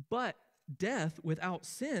 but death without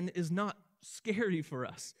sin is not scary for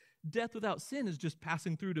us. Death without sin is just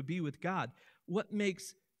passing through to be with God. What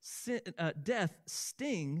makes death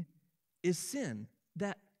sting is sin.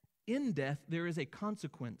 That in death there is a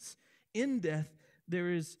consequence. In death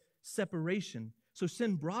there is separation. So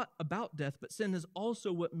sin brought about death, but sin is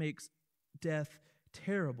also what makes death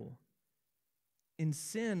terrible. In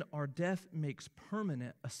sin, our death makes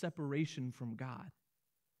permanent a separation from God.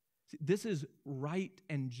 See, this is right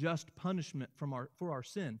and just punishment for our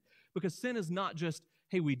sin. Because sin is not just,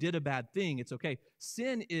 hey, we did a bad thing, it's okay.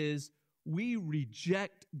 Sin is we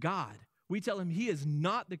reject God. We tell him he is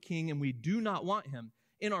not the king and we do not want him.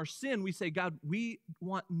 In our sin, we say, God, we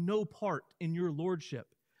want no part in your lordship.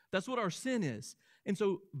 That's what our sin is. And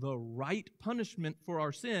so the right punishment for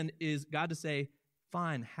our sin is God to say,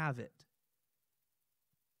 fine, have it.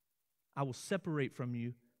 I will separate from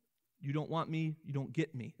you. You don't want me, you don't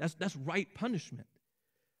get me. That's right punishment.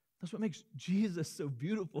 That's what makes Jesus so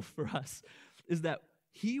beautiful for us, is that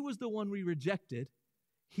he was the one we rejected.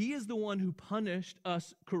 He is the one who punished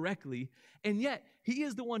us correctly, and yet he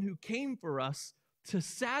is the one who came for us to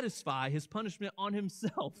satisfy his punishment on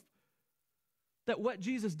himself. That what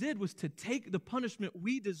Jesus did was to take the punishment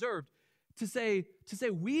we deserved, to say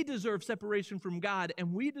we deserve separation from God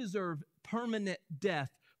and we deserve permanent death,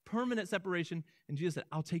 permanent separation. And Jesus said,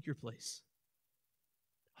 I'll take your place.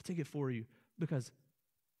 I'll take it for you because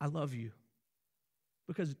I love you.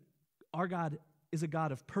 Because our God is a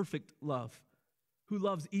God of perfect love, who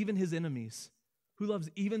loves even his enemies, who loves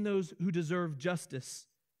even those who deserve justice.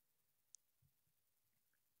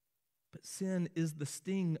 But sin is the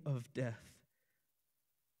sting of death.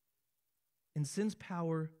 And since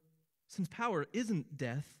power isn't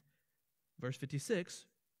death, verse 56,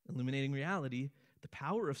 illuminating reality, the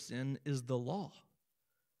power of sin is the law.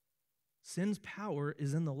 Sin's power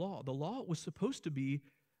is in the law. The law was supposed to be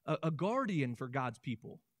a guardian for God's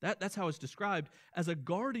people. That's how it's described, as a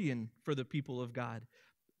guardian for the people of God.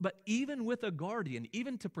 But even with a guardian,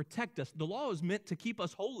 even to protect us, the law is meant to keep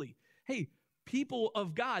us holy. Hey, people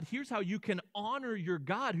of God, here's how you can honor your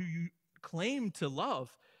God who you claim to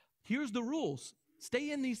love. Here's the rules.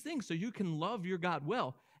 Stay in these things so you can love your God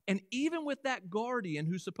well. And even with that guardian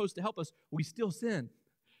who's supposed to help us, we still sin.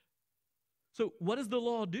 So what does the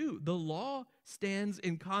law do? The law stands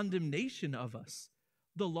in condemnation of us.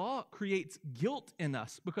 The law creates guilt in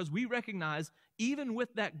us because we recognize, even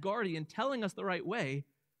with that guardian telling us the right way,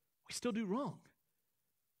 we still do wrong.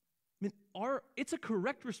 I mean, it's a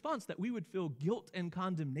correct response that we would feel guilt and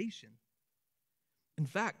condemnation. In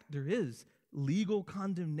fact, there is legal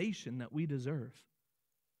condemnation that we deserve.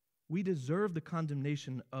 We deserve the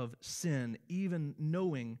condemnation of sin, even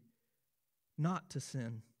knowing not to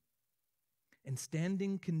sin. And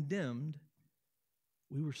standing condemned,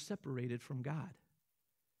 we were separated from God.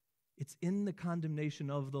 It's in the condemnation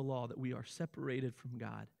of the law that we are separated from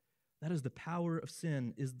God. That is the power of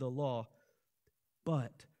sin, is the law.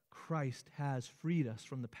 But Christ has freed us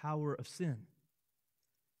from the power of sin.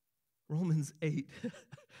 Romans 8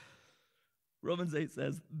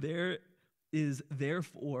 says, there is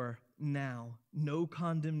therefore now no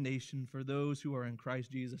condemnation for those who are in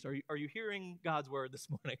Christ Jesus. Are you hearing God's word this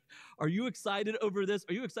morning? Are you excited over this?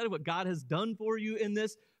 Are you excited what God has done for you in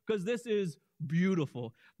this? Because this is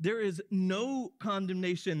beautiful. There is no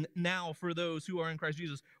condemnation now for those who are in Christ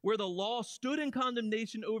Jesus. Where the law stood in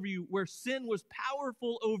condemnation over you, where sin was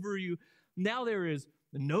powerful over you, now there is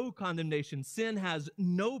no condemnation. Sin has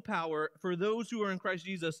no power for those who are in Christ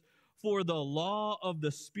Jesus. For the law of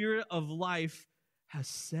the Spirit of life has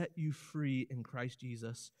set you free in Christ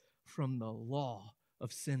Jesus from the law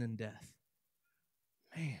of sin and death.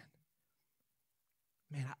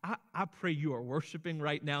 Man, I pray you are worshiping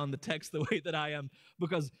right now in the text the way that I am,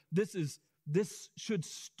 because this should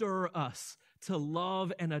stir us to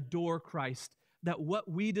love and adore Christ, that what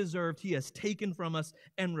we deserved, he has taken from us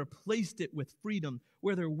and replaced it with freedom.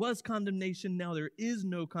 Where there was condemnation, now there is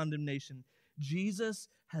no condemnation. Jesus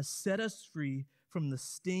has set us free from the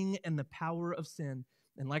sting and the power of sin.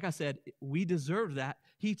 And like I said, we deserve that.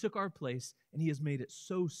 He took our place, and he has made it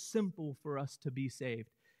so simple for us to be saved.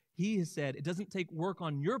 He has said, it doesn't take work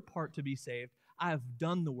on your part to be saved. I have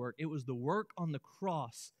done the work. It was the work on the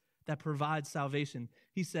cross that provides salvation.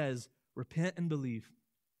 He says, repent and believe.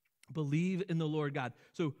 Believe in the Lord God.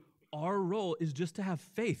 So our role is just to have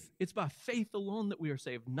faith. It's by faith alone that we are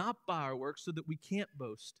saved, not by our works, so that we can't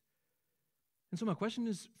boast. And so my question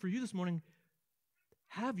is for you this morning,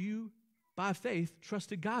 have you, by faith,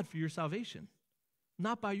 trusted God for your salvation?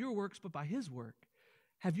 Not by your works, but by his work.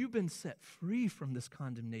 Have you been set free from this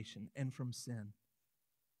condemnation and from sin?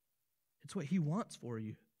 It's what he wants for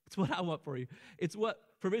you. It's what I want for you. It's what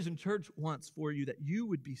Provision Church wants for you, that you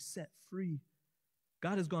would be set free.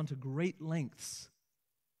 God has gone to great lengths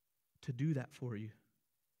to do that for you.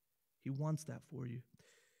 He wants that for you.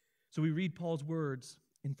 So we read Paul's words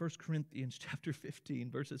in 1 Corinthians chapter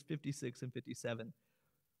 15, verses 56 and 57.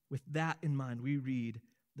 With that in mind, we read,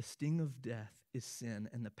 the sting of death is sin,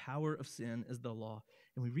 and the power of sin is the law.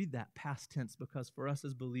 And we read that past tense because for us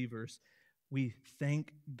as believers, we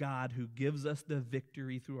thank God who gives us the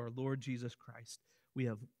victory through our Lord Jesus Christ. We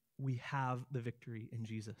have the victory in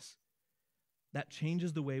Jesus. That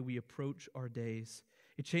changes the way we approach our days.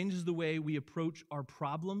 It changes the way we approach our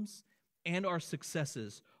problems and our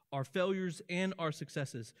successes, our failures and our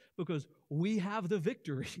successes, because we have the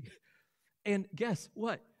victory. And guess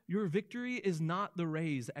what? Your victory is not the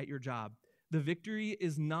raise at your job. The victory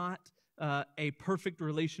is not a perfect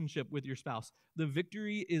relationship with your spouse. The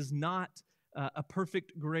victory is not a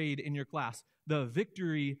perfect grade in your class. The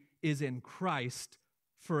victory is in Christ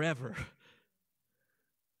forever.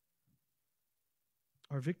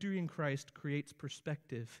 Our victory in Christ creates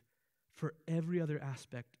perspective for every other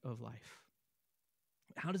aspect of life.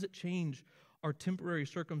 How does it change our temporary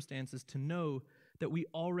circumstances to know that we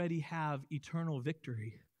already have eternal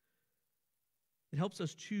victory? It helps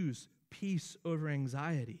us choose peace over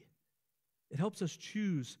anxiety. It helps us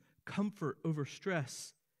choose comfort over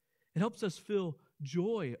stress. It helps us feel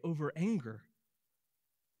joy over anger.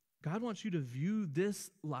 God wants you to view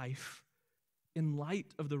this life in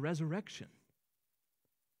light of the resurrection.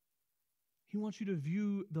 He wants you to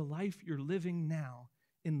view the life you're living now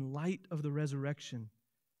in light of the resurrection.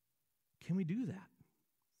 Can we do that?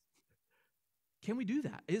 Can we do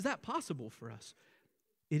that? Is that possible for us?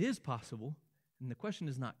 It is possible. And the question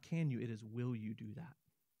is not can you, it is will you do that?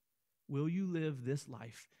 Will you live this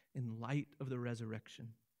life in light of the resurrection?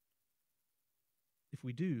 If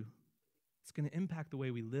we do, it's going to impact the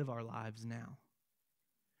way we live our lives now.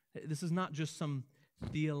 This is not just some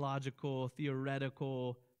theoretical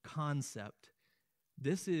concept.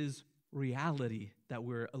 This is reality that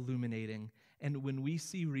we're illuminating. And when we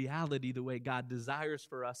see reality the way God desires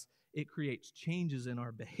for us, it creates changes in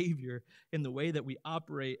our behavior, in the way that we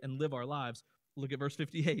operate and live our lives. Look at verse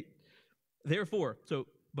 58. Therefore, so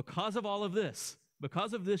because of all of this,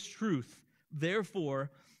 because of this truth, therefore,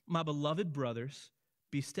 my beloved brothers,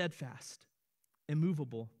 be steadfast,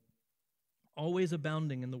 immovable, always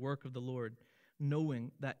abounding in the work of the Lord,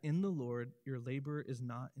 knowing that in the Lord your labor is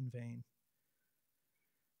not in vain.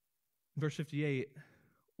 In verse 58,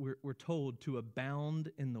 we're told to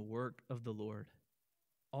abound in the work of the Lord.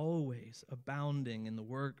 Always abounding in the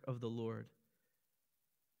work of the Lord.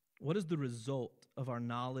 What is the result of our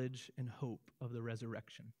knowledge and hope of the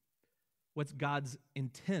resurrection? What's God's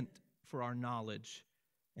intent for our knowledge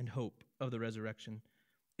and hope of the resurrection?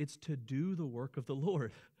 It's to do the work of the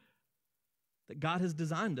Lord. That God has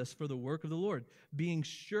designed us for the work of the Lord. Being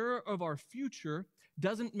sure of our future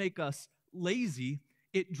doesn't make us lazy.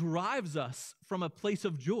 It drives us from a place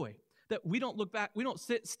of joy. That we don't look back, we don't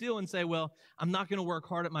sit still and say, well, I'm not going to work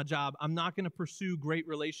hard at my job. I'm not going to pursue great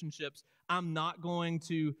relationships. I'm not going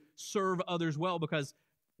to serve others well because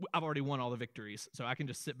I've already won all the victories, so I can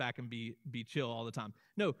just sit back and be chill all the time.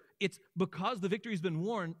 No, it's because the victory's been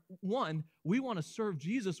won, we want to serve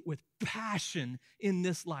Jesus with passion in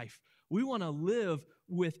this life. We want to live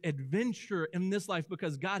with adventure in this life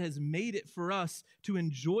because God has made it for us to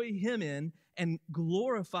enjoy him in and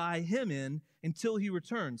glorify him in until he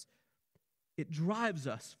returns. It drives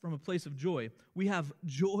us from a place of joy. We have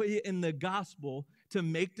joy in the gospel to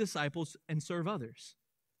make disciples and serve others.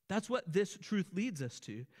 That's what this truth leads us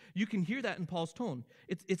to. You can hear that in Paul's tone.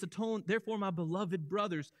 It's a tone, therefore, my beloved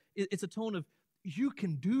brothers, it's a tone of, you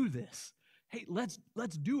can do this. Hey, let's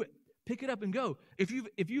do it. Pick it up and go. If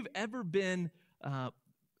you've ever been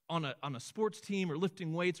on a sports team or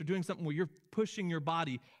lifting weights or doing something where you're pushing your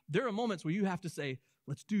body, there are moments where you have to say,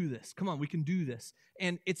 let's do this. Come on, we can do this.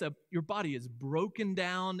 And your body is broken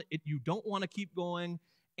down. You don't want to keep going.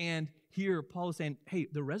 And here Paul is saying, hey,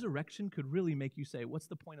 the resurrection could really make you say, what's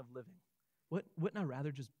the point of living? Wouldn't I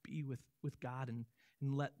rather just be with God and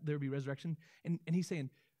let there be resurrection? And he's saying,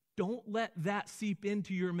 don't let that seep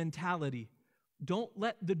into your mentality. Don't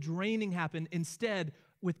let the draining happen. Instead,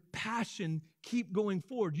 with passion, keep going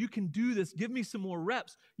forward. You can do this. Give me some more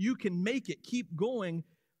reps. You can make it. Keep going.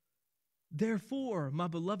 Therefore, my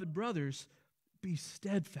beloved brothers, be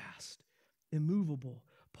steadfast, immovable.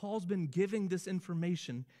 Paul's been giving this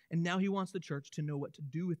information, and now he wants the church to know what to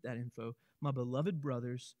do with that info. My beloved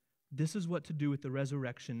brothers, this is what to do with the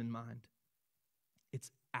resurrection in mind. It's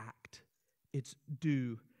act. It's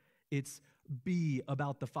do. It's be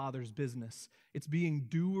about the Father's business. It's being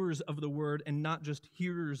doers of the word and not just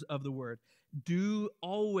hearers of the word. Do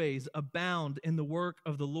always abound in the work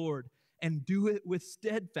of the Lord, and do it with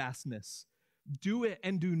steadfastness. Do it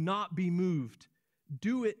and do not be moved.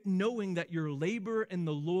 Do it knowing that your labor in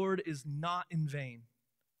the Lord is not in vain.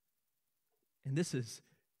 And this is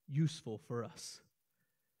useful for us.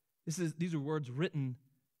 These are words written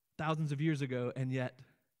thousands of years ago, and yet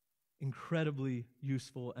incredibly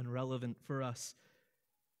useful and relevant for us.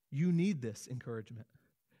 You need this encouragement.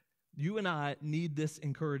 You and I need this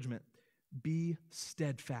encouragement. Be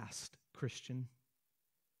steadfast, Christian.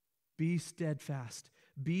 Be steadfast.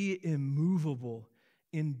 Be immovable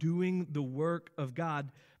in doing the work of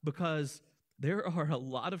God, because there are a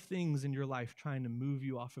lot of things in your life trying to move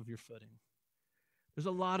you off of your footing. There's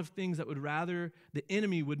a lot of things that the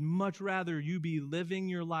enemy would much rather you be living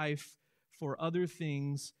your life for other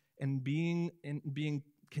things and being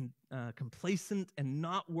complacent and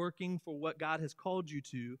not working for what God has called you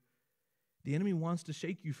to. The enemy wants to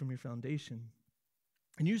shake you from your foundation.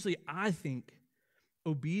 And usually I think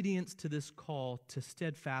obedience to this call to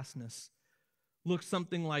steadfastness looks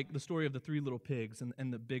something like the story of the 3 little pigs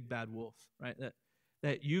and the big bad wolf, right?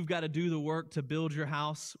 That you've got to do the work to build your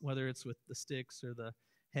house, whether it's with the sticks or the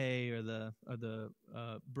hay or the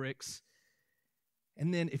bricks.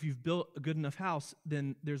 And then if you've built a good enough house,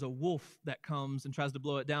 then there's a wolf that comes and tries to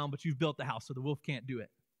blow it down, but you've built the house, so the wolf can't do it.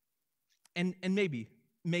 And maybe,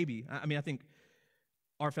 I mean, I think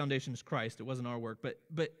our foundation is Christ. It wasn't our work,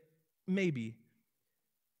 but maybe.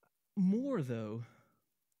 More, though,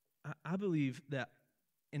 I believe that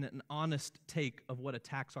in an honest take of what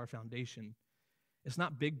attacks our foundation, it's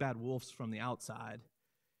not big bad wolves from the outside.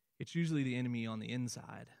 It's usually the enemy on the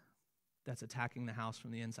inside that's attacking the house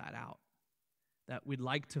from the inside out. That we'd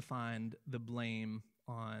like to find the blame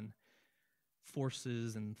on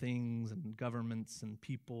forces and things and governments and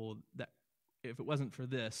people, that if it wasn't for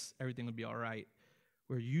this, everything would be all right.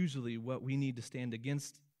 Where usually what we need to stand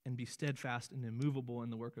against and be steadfast and immovable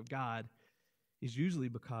in the work of God is usually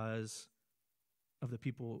because of the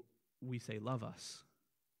people we say love us.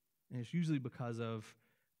 And it's usually because of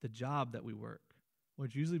the job that we work, or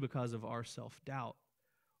it's usually because of our self-doubt,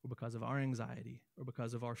 or because of our anxiety, or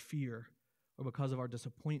because of our fear, or because of our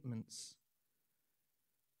disappointments.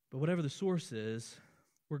 But whatever the source is,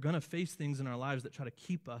 we're going to face things in our lives that try to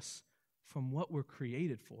keep us from what we're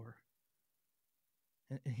created for.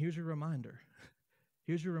 And here's your reminder.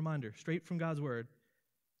 Here's your reminder, straight from God's word.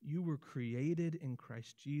 You were created in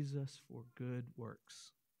Christ Jesus for good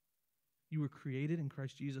works. You were created in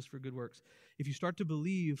Christ Jesus for good works. If you start to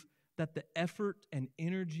believe that the effort and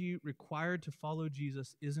energy required to follow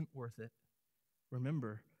Jesus isn't worth it,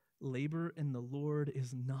 remember, labor in the Lord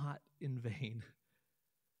is not in vain.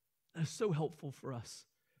 That is so helpful for us,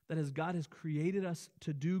 that as God has created us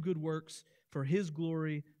to do good works for His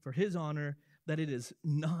glory, for His honor, that it is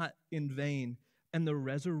not in vain. And the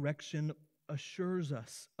resurrection assures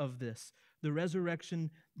us of this. The resurrection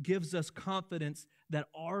gives us confidence that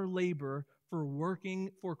our labor for working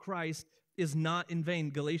for Christ is not in vain.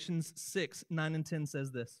 Galatians 6:9-10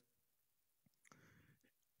 says this.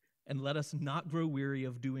 And let us not grow weary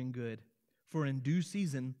of doing good, for in due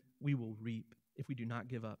season we will reap if we do not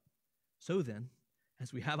give up. So then,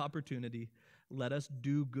 as we have opportunity, let us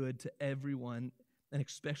do good to everyone, and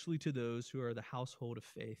especially to those who are the household of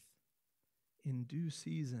faith. In due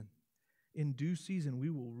season we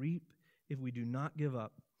will reap if we do not give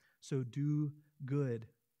up. So do good.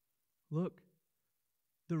 Look,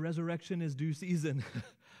 the resurrection is due season.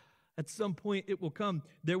 At some point it will come.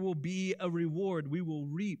 There will be a reward. We will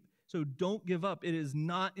reap. So don't give up. It is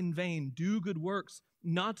not in vain. Do good works,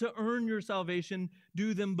 not to earn your salvation.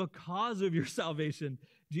 Do them because of your salvation.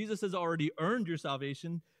 Jesus has already earned your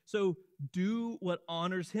salvation. So do what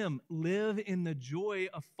honors Him. Live in the joy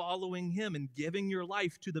of following Him and giving your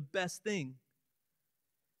life to the best thing.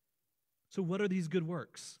 So what are these good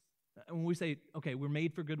works? When we say, okay, we're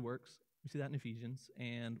made for good works, we see that in Ephesians,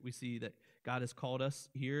 and we see that God has called us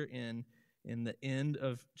here in the end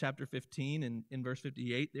of chapter 15 and in verse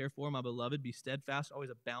 58, therefore, my beloved, be steadfast, always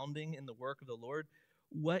abounding in the work of the Lord.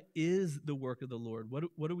 What is the work of the Lord?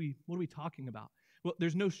 What are we talking about? Well,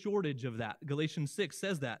 there's no shortage of that. Galatians 6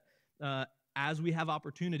 says that. As we have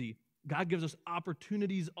opportunity, God gives us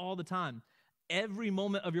opportunities all the time. Every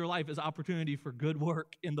moment of your life is opportunity for good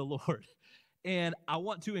work in the Lord. And I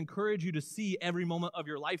want to encourage you to see every moment of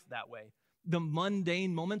your life that way. The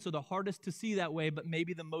mundane moments are the hardest to see that way, but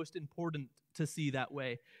maybe the most important to see that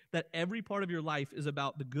way. That every part of your life is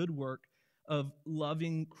about the good work of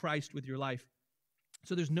loving Christ with your life.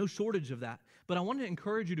 So there's no shortage of that. But I want to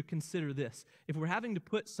encourage you to consider this. If we're having to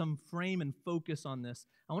put some frame and focus on this,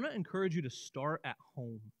 I want to encourage you to start at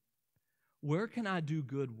home. Where can I do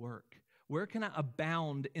good work? Where can I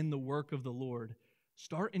abound in the work of the Lord?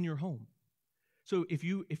 Start in your home. So if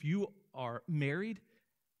you are married,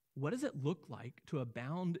 what does it look like to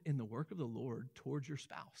abound in the work of the Lord towards your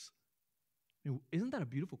spouse? I mean, isn't that a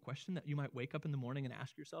beautiful question that you might wake up in the morning and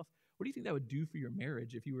ask yourself? What do you think that would do for your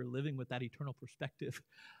marriage if you were living with that eternal perspective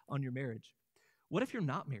on your marriage? What if you're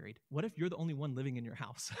not married? What if you're the only one living in your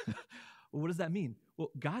house? Well, what does that mean? Well,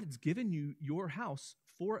 God has given you your house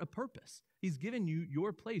for a purpose. He's given you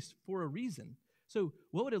your place for a reason. So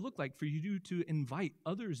what would it look like for you to invite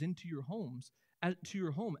others into your homes, to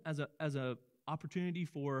your home as a opportunity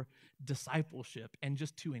for discipleship and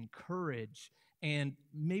just to encourage and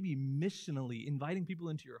maybe missionally inviting people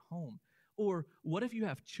into your home? Or what if you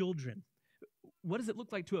have children? What does it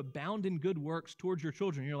look like to abound in good works towards your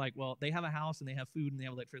children? You're like, well, they have a house and they have food and they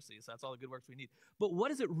have electricity, so that's all the good works we need. But what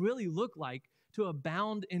does it really look like to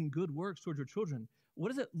abound in good works towards your children? What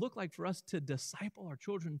does it look like for us to disciple our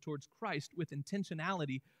children towards Christ with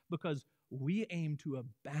intentionality, because we aim to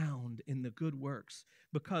abound in the good works,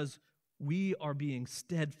 because we are being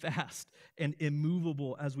steadfast and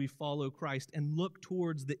immovable as we follow Christ and look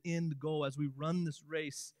towards the end goal as we run this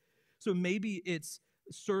race? So maybe it's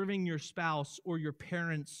serving your spouse or your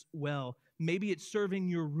parents well. Maybe it's serving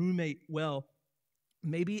your roommate well.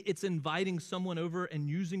 Maybe it's inviting someone over and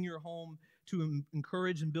using your home to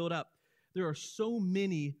encourage and build up. There are so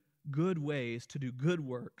many good ways to do good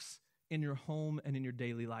works in your home and in your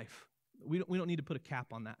daily life. We don't need to put a cap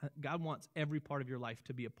on that. God wants every part of your life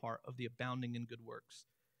to be a part of the abounding in good works.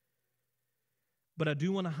 But I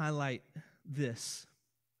do want to highlight this.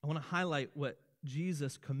 I want to highlight what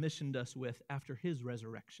Jesus commissioned us with after his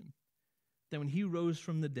resurrection. That when he rose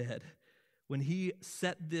from the dead, when he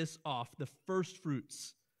set this off, the first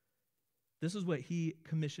fruits, this is what he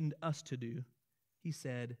commissioned us to do. He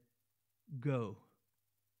said, go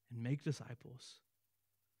and make disciples.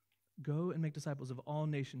 Go and make disciples of all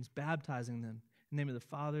nations, baptizing them in the name of the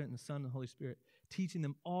Father and the Son and the Holy Spirit, teaching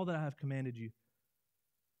them all that I have commanded you.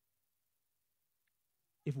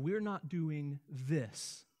 If we're not doing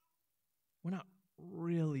this, we're not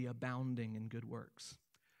really abounding in good works.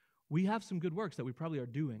 We have some good works that we probably are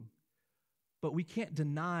doing, but we can't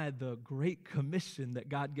deny the great commission that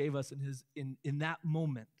God gave us in that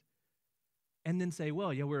moment and then say,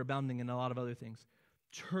 well, yeah, we're abounding in a lot of other things.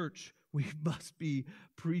 Church, we must be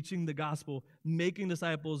preaching the gospel, making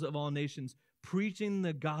disciples of all nations. Preaching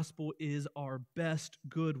the gospel is our best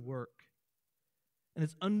good work. And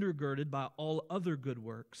it's undergirded by all other good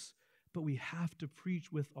works. But we have to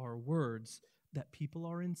preach with our words that people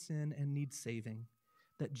are in sin and need saving,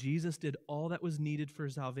 that Jesus did all that was needed for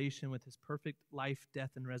salvation with his perfect life,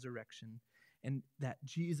 death, and resurrection, and that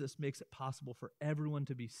Jesus makes it possible for everyone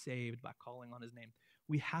to be saved by calling on his name.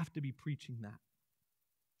 We have to be preaching that.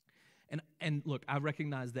 And look, I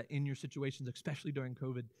recognize that in your situations, especially during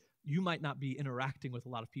COVID, you might not be interacting with a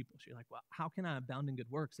lot of people. So you're like, well, how can I abound in good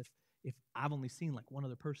works if I've only seen like one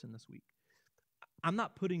other person this week? I'm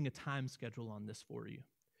not putting a time schedule on this for you,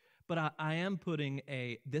 but I am putting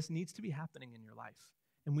this needs to be happening in your life,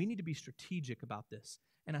 and we need to be strategic about this.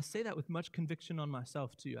 And I say that with much conviction on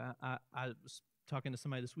myself too. I was talking to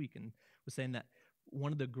somebody this week and was saying that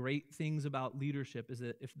one of the great things about leadership is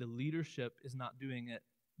that if the leadership is not doing it,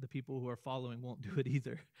 the people who are following won't do it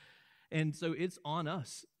either. And so it's on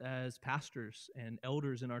us as pastors and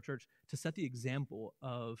elders in our church to set the example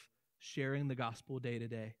of sharing the gospel day to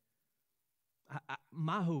day.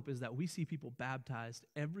 My hope is that we see people baptized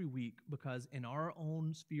every week because in our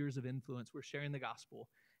own spheres of influence, we're sharing the gospel,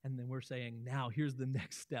 and then we're saying, now here's the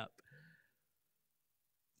next step.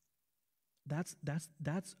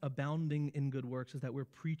 That's abounding in good works, is that we're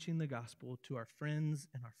preaching the gospel to our friends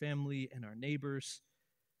and our family and our neighbors.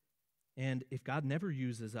 And if God never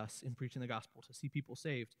uses us in preaching the gospel to see people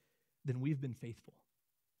saved, then we've been faithful.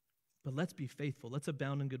 But let's be faithful. Let's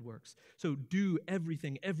abound in good works. So do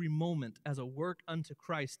everything, every moment, as a work unto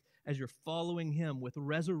Christ, as you're following him with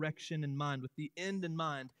resurrection in mind, with the end in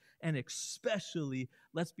mind, and especially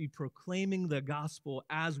let's be proclaiming the gospel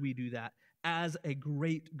as we do that, as a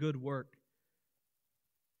great good work.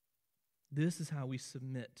 This is how we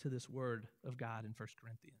submit to this word of God in 1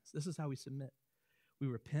 Corinthians. This is how we submit. We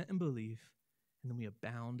repent and believe, and then we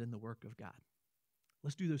abound in the work of God.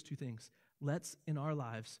 Let's do those two things. Let's, in our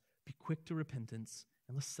lives, be quick to repentance,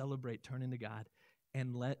 and let's celebrate turning to God.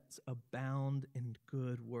 and let's abound in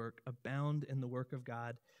good work, abound in the work of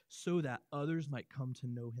God, so that others might come to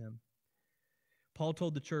know him. Paul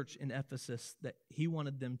told the church in Ephesus that he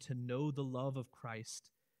wanted them to know the love of Christ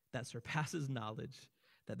that surpasses knowledge,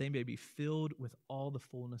 that they may be filled with all the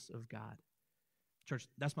fullness of God. Church,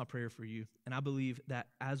 that's my prayer for you. And I believe that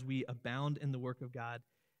as we abound in the work of God,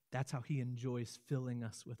 that's how he enjoys filling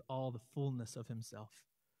us with all the fullness of himself.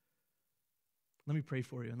 Let me pray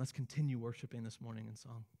for you, and let's continue worshiping this morning in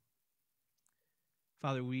song.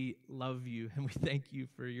 Father, we love you, and we thank you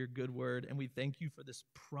for your good word, and we thank you for this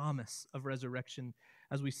promise of resurrection.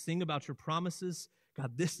 As we sing about your promises,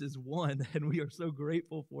 God, this is one, and we are so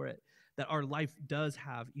grateful for it, that our life does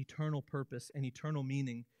have eternal purpose and eternal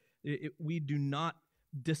meaning. We do not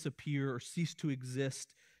disappear or cease to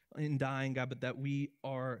exist in dying, God, but that we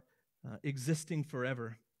are existing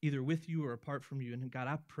forever, either with you or apart from you. And God,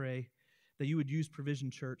 I pray that you would use Provision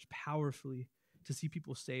Church powerfully to see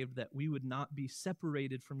people saved, that we would not be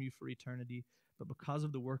separated from you for eternity, but because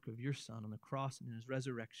of the work of your Son on the cross and in his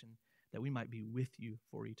resurrection, that we might be with you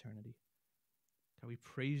for eternity. God, we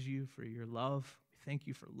praise you for your love. We thank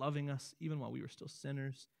you for loving us even while we were still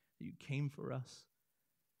sinners, that you came for us.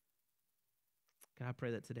 God, I pray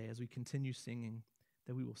that today as we continue singing,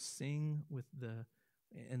 that we will sing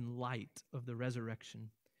in light of the resurrection.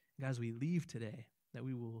 God, as we leave today, that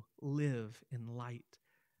we will live in light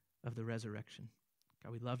of the resurrection.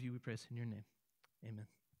 God, we love you. We pray this in your name. Amen.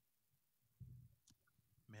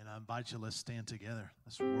 Man, I invite you, let's stand together.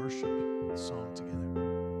 Let's worship the song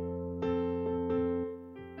together.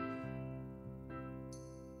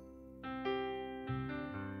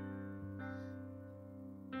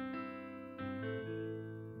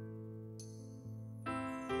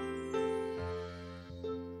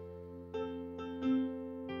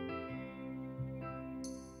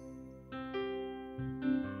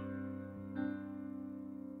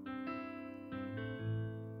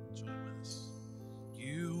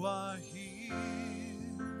 You are here,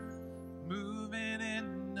 moving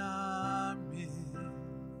in our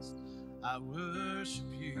midst. I worship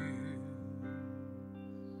you.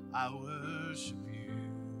 I worship you.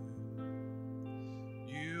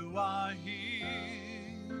 You are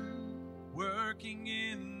here, working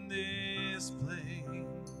in this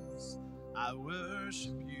place. I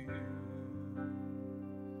worship you.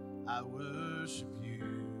 I worship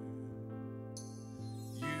you.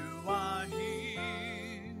 You are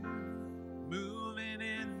here, moving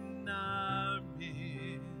in our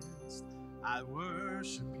midst. I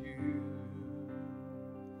worship you.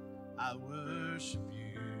 I worship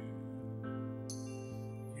you.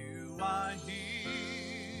 You are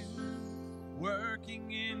here,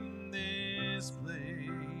 working in this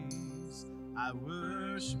place. I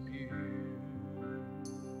worship you.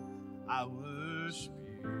 I worship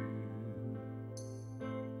you.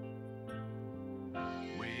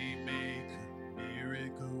 Waymaker,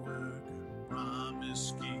 miracle worker,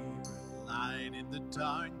 promise keeper, light in the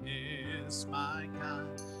darkness, my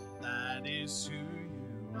God, that is who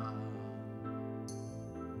you are.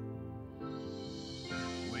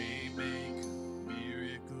 Waymaker,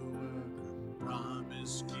 miracle worker,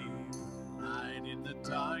 promise keeper, light in the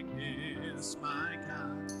darkness, my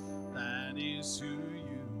God, that is who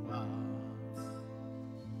you are.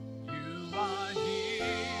 You are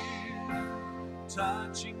here,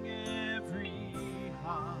 touching every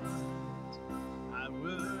heart. I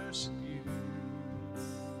worship you.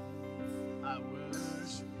 I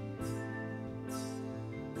worship you.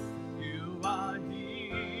 You are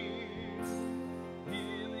here,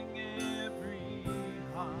 healing every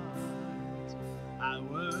heart. I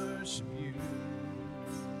worship you.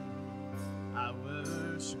 I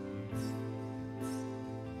worship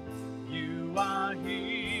you. You are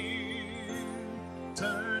here,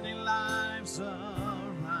 turning lives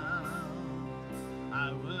around.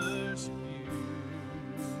 I worship you.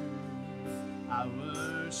 I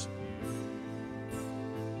worship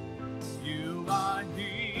you. You are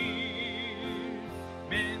here,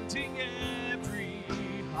 mending every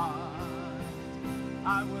heart.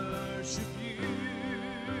 I worship you.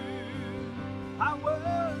 I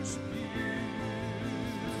worship you.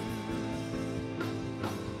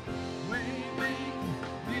 Waymaker,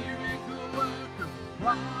 miracle worker,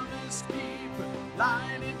 promise keeper,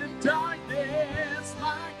 light in the darkness,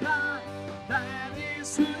 my God, that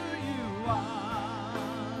is who you are.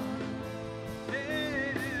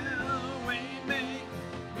 Yeah, waymaker,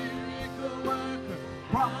 miracle worker,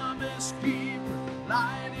 promise keeper,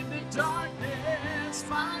 light in the darkness,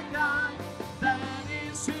 my God, that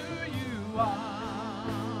is who you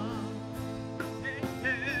are.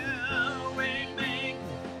 Yeah, waymaker,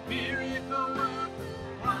 miracle worker,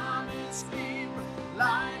 promise keeper,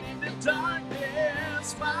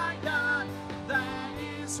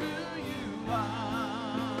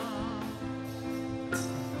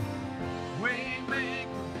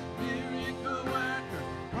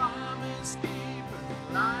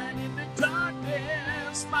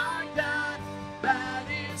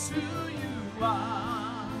 who you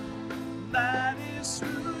are. That is who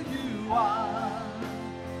you are.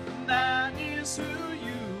 That is who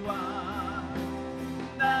you are.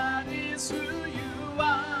 That is who you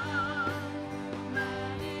are.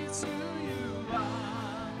 That is who you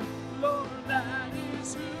are. Lord, that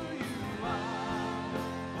is who you are.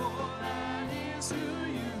 Oh, that is who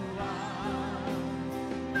you are.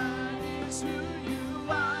 That is who you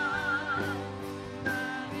are.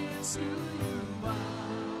 That is who you are.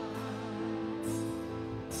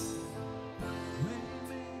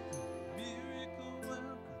 Waymaker, miracle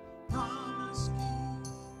worker, promise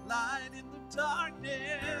keeper, light in the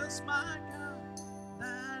darkness, my God,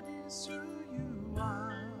 that is who you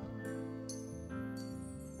are.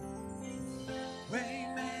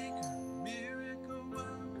 Waymaker, miracle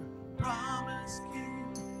worker, promise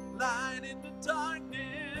keeper, light in the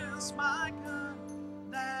darkness, my God,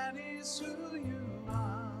 that is who you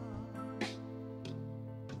are.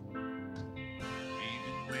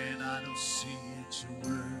 Even when I don't see it, you're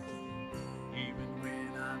working. Even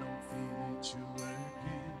when I don't feel it, you're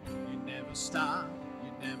working. You never stop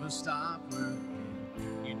working.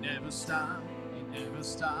 You never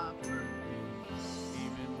stop working.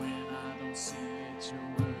 Even when I don't see it, you're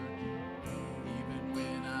working. Even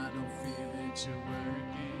when I don't feel it, you're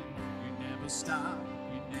working. You never stop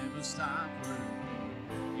working.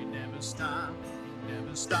 You never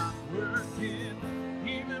stop working.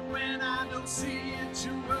 Even when I don't see it,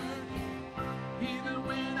 you're working. Even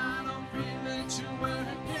when I don't feel it, you're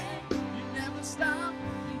working. You never stop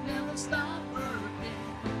working.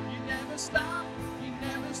 You never stop.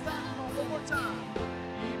 One more time.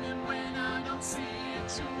 Even when I don't see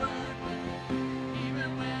it, you're working.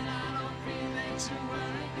 Even when I don't feel it, you're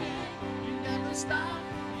working. You never stop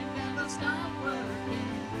working. You never stop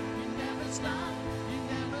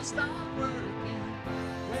working.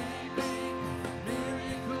 Waymaker,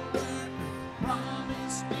 miracle worker,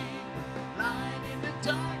 promise keeper, light in the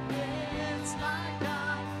darkness, my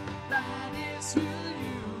God, that is who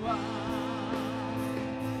you are.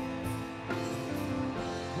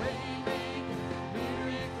 Waymaker,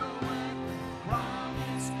 miracle worker,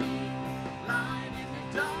 promise keeper, light in the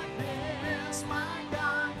darkness, my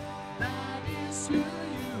God, that is who you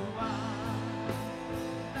are.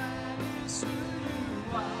 That is who you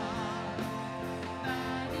are.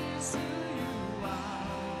 That is who you are.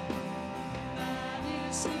 That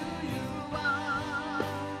is who you are.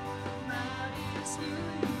 That is who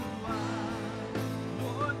you are.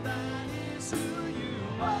 Lord, that is who you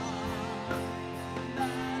are.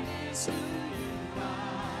 That is who you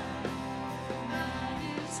are. That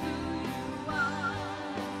is who you are.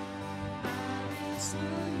 That is who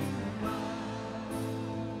you are.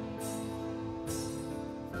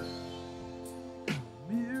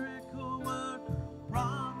 Miracle worker,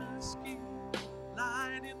 promise keeper,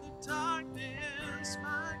 light in the darkness,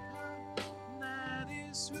 my God, that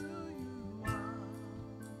is who you are.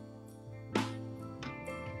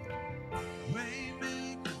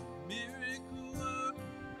 Waymaker, miracle worker,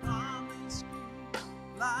 promise keeper,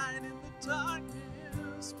 light in the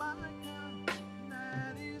darkness, my God,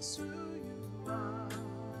 that is who you are.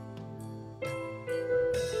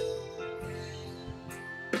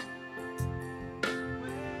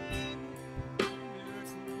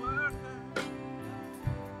 Miracle worker,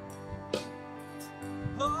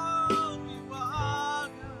 oh, you are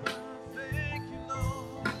God. Thank you,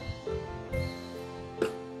 Lord.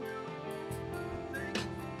 Thank you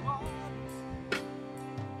for all.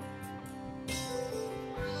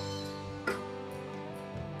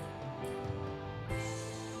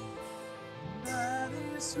 That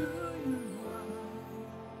is who you are.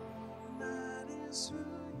 That is who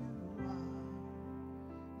you are.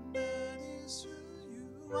 That is who you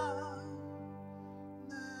are.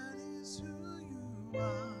 That is who you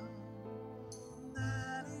are.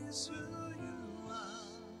 That is who you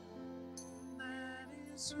are. That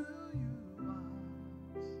is who you are.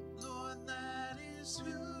 Lord, that is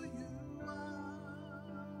who you are.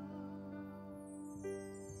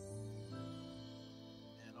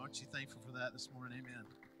 And aren't you thankful for that this morning? Amen. Amen.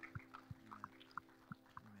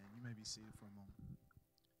 Amen. You may be seated for a moment.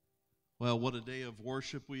 Well, what a day of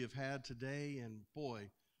worship we have had today. And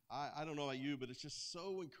boy, I don't know about you, but it's just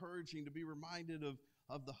so encouraging to be reminded of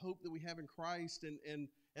the hope that we have in Christ. And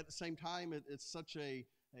at the same time, it's such I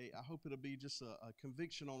hope it'll be just a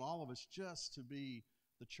conviction on all of us just to be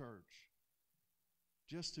the church.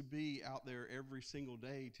 Just to be out there every single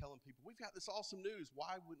day telling people, we've got this awesome news.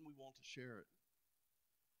 Why wouldn't we want to share it?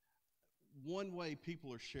 One way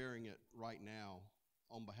people are sharing it right now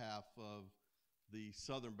on behalf of the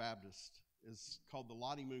Southern Baptist is called the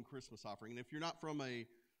Lottie Moon Christmas Offering. And if you're not from a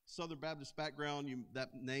Southern Baptist background,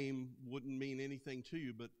 that name wouldn't mean anything to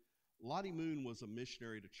you, but Lottie Moon was a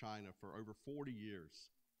missionary to China for over 40 years.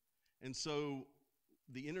 And so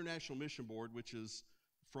the International Mission Board, which is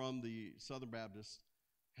from the Southern Baptist,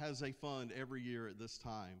 has a fund every year at this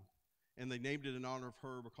time. And they named it in honor of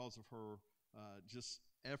her because of her just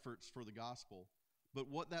efforts for the gospel. But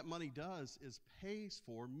what that money does is pays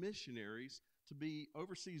for missionaries to be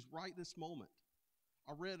overseas right this moment.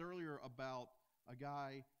 I read earlier about a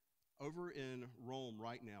guy over in Rome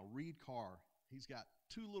right now, Reed Carr. He's got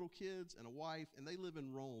 2 little kids and a wife, and they live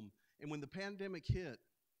in Rome. And when the pandemic hit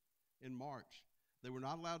in March, they were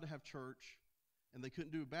not allowed to have church, and they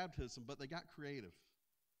couldn't do a baptism, but they got creative.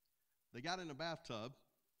 They got in a bathtub,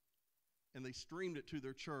 and they streamed it to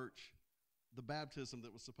their church, the baptism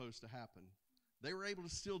that was supposed to happen. They were able to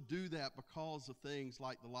still do that because of things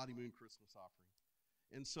like the Lottie Moon Christmas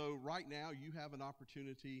offering. And so right now you have an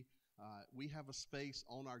opportunity. We have a space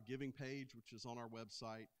on our giving page, which is on our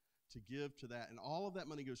website, to give to that. And all of that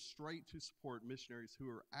money goes straight to support missionaries who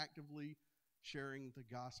are actively sharing the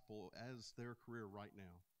gospel as their career right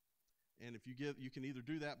now. And if you give, you can either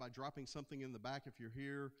do that by dropping something in the back if you're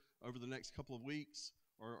here over the next couple of weeks,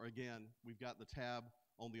 or again, we've got the tab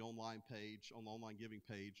on the online page, on the online giving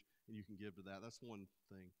page, and you can give to that. That's one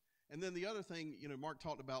thing. And then the other thing, Mark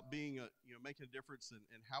talked about being making a difference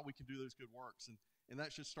and how we can do those good works, and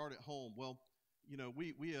that should start at home. Well,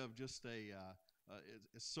 we have just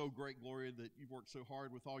it's so great, Gloria, that you've worked so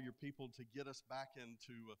hard with all your people to get us back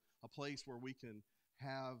into a place where we can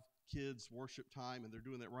have kids worship time, and they're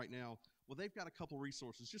doing that right now. Well, they've got a couple of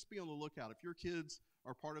resources. Just be on the lookout. If your kids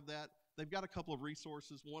are part of that, they've got a couple of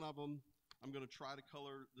resources. One of them I'm going to try to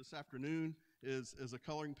color this afternoon is a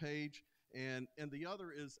coloring page, and the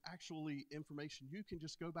other is actually information. You can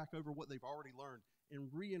just go back over what they've already learned and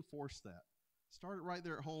reinforce that. Start it right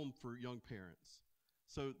there at home for young parents.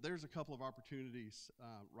 So there's a couple of opportunities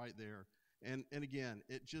right there. And again,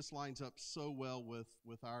 it just lines up so well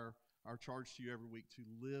with our charge to you every week to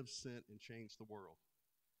live, sent, and change the world.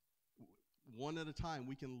 One at a time,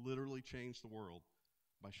 we can literally change the world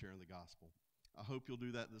by sharing the gospel. I hope you'll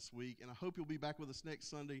do that this week, and I hope you'll be back with us next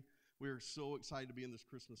Sunday. We are so excited to be in this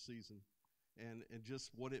Christmas season and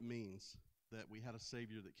just what it means that we had a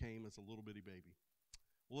Savior that came as a little bitty baby.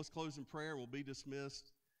 Well, let's close in prayer. We'll be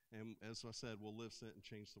dismissed, and as I said, we'll live, sent, and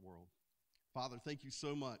change the world. Father, thank you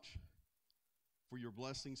so much for your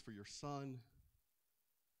blessings, for your Son,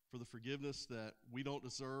 for the forgiveness that we don't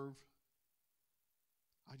deserve.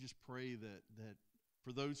 I just pray that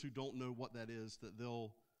for those who don't know what that is, that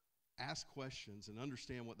they'll ask questions and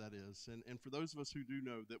understand what that is. And for those of us who do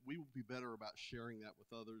know, that we will be better about sharing that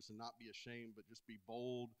with others and not be ashamed, but just be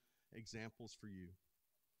bold examples for you.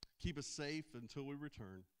 Keep us safe until we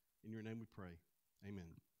return. In your name we pray.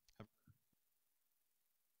 Amen.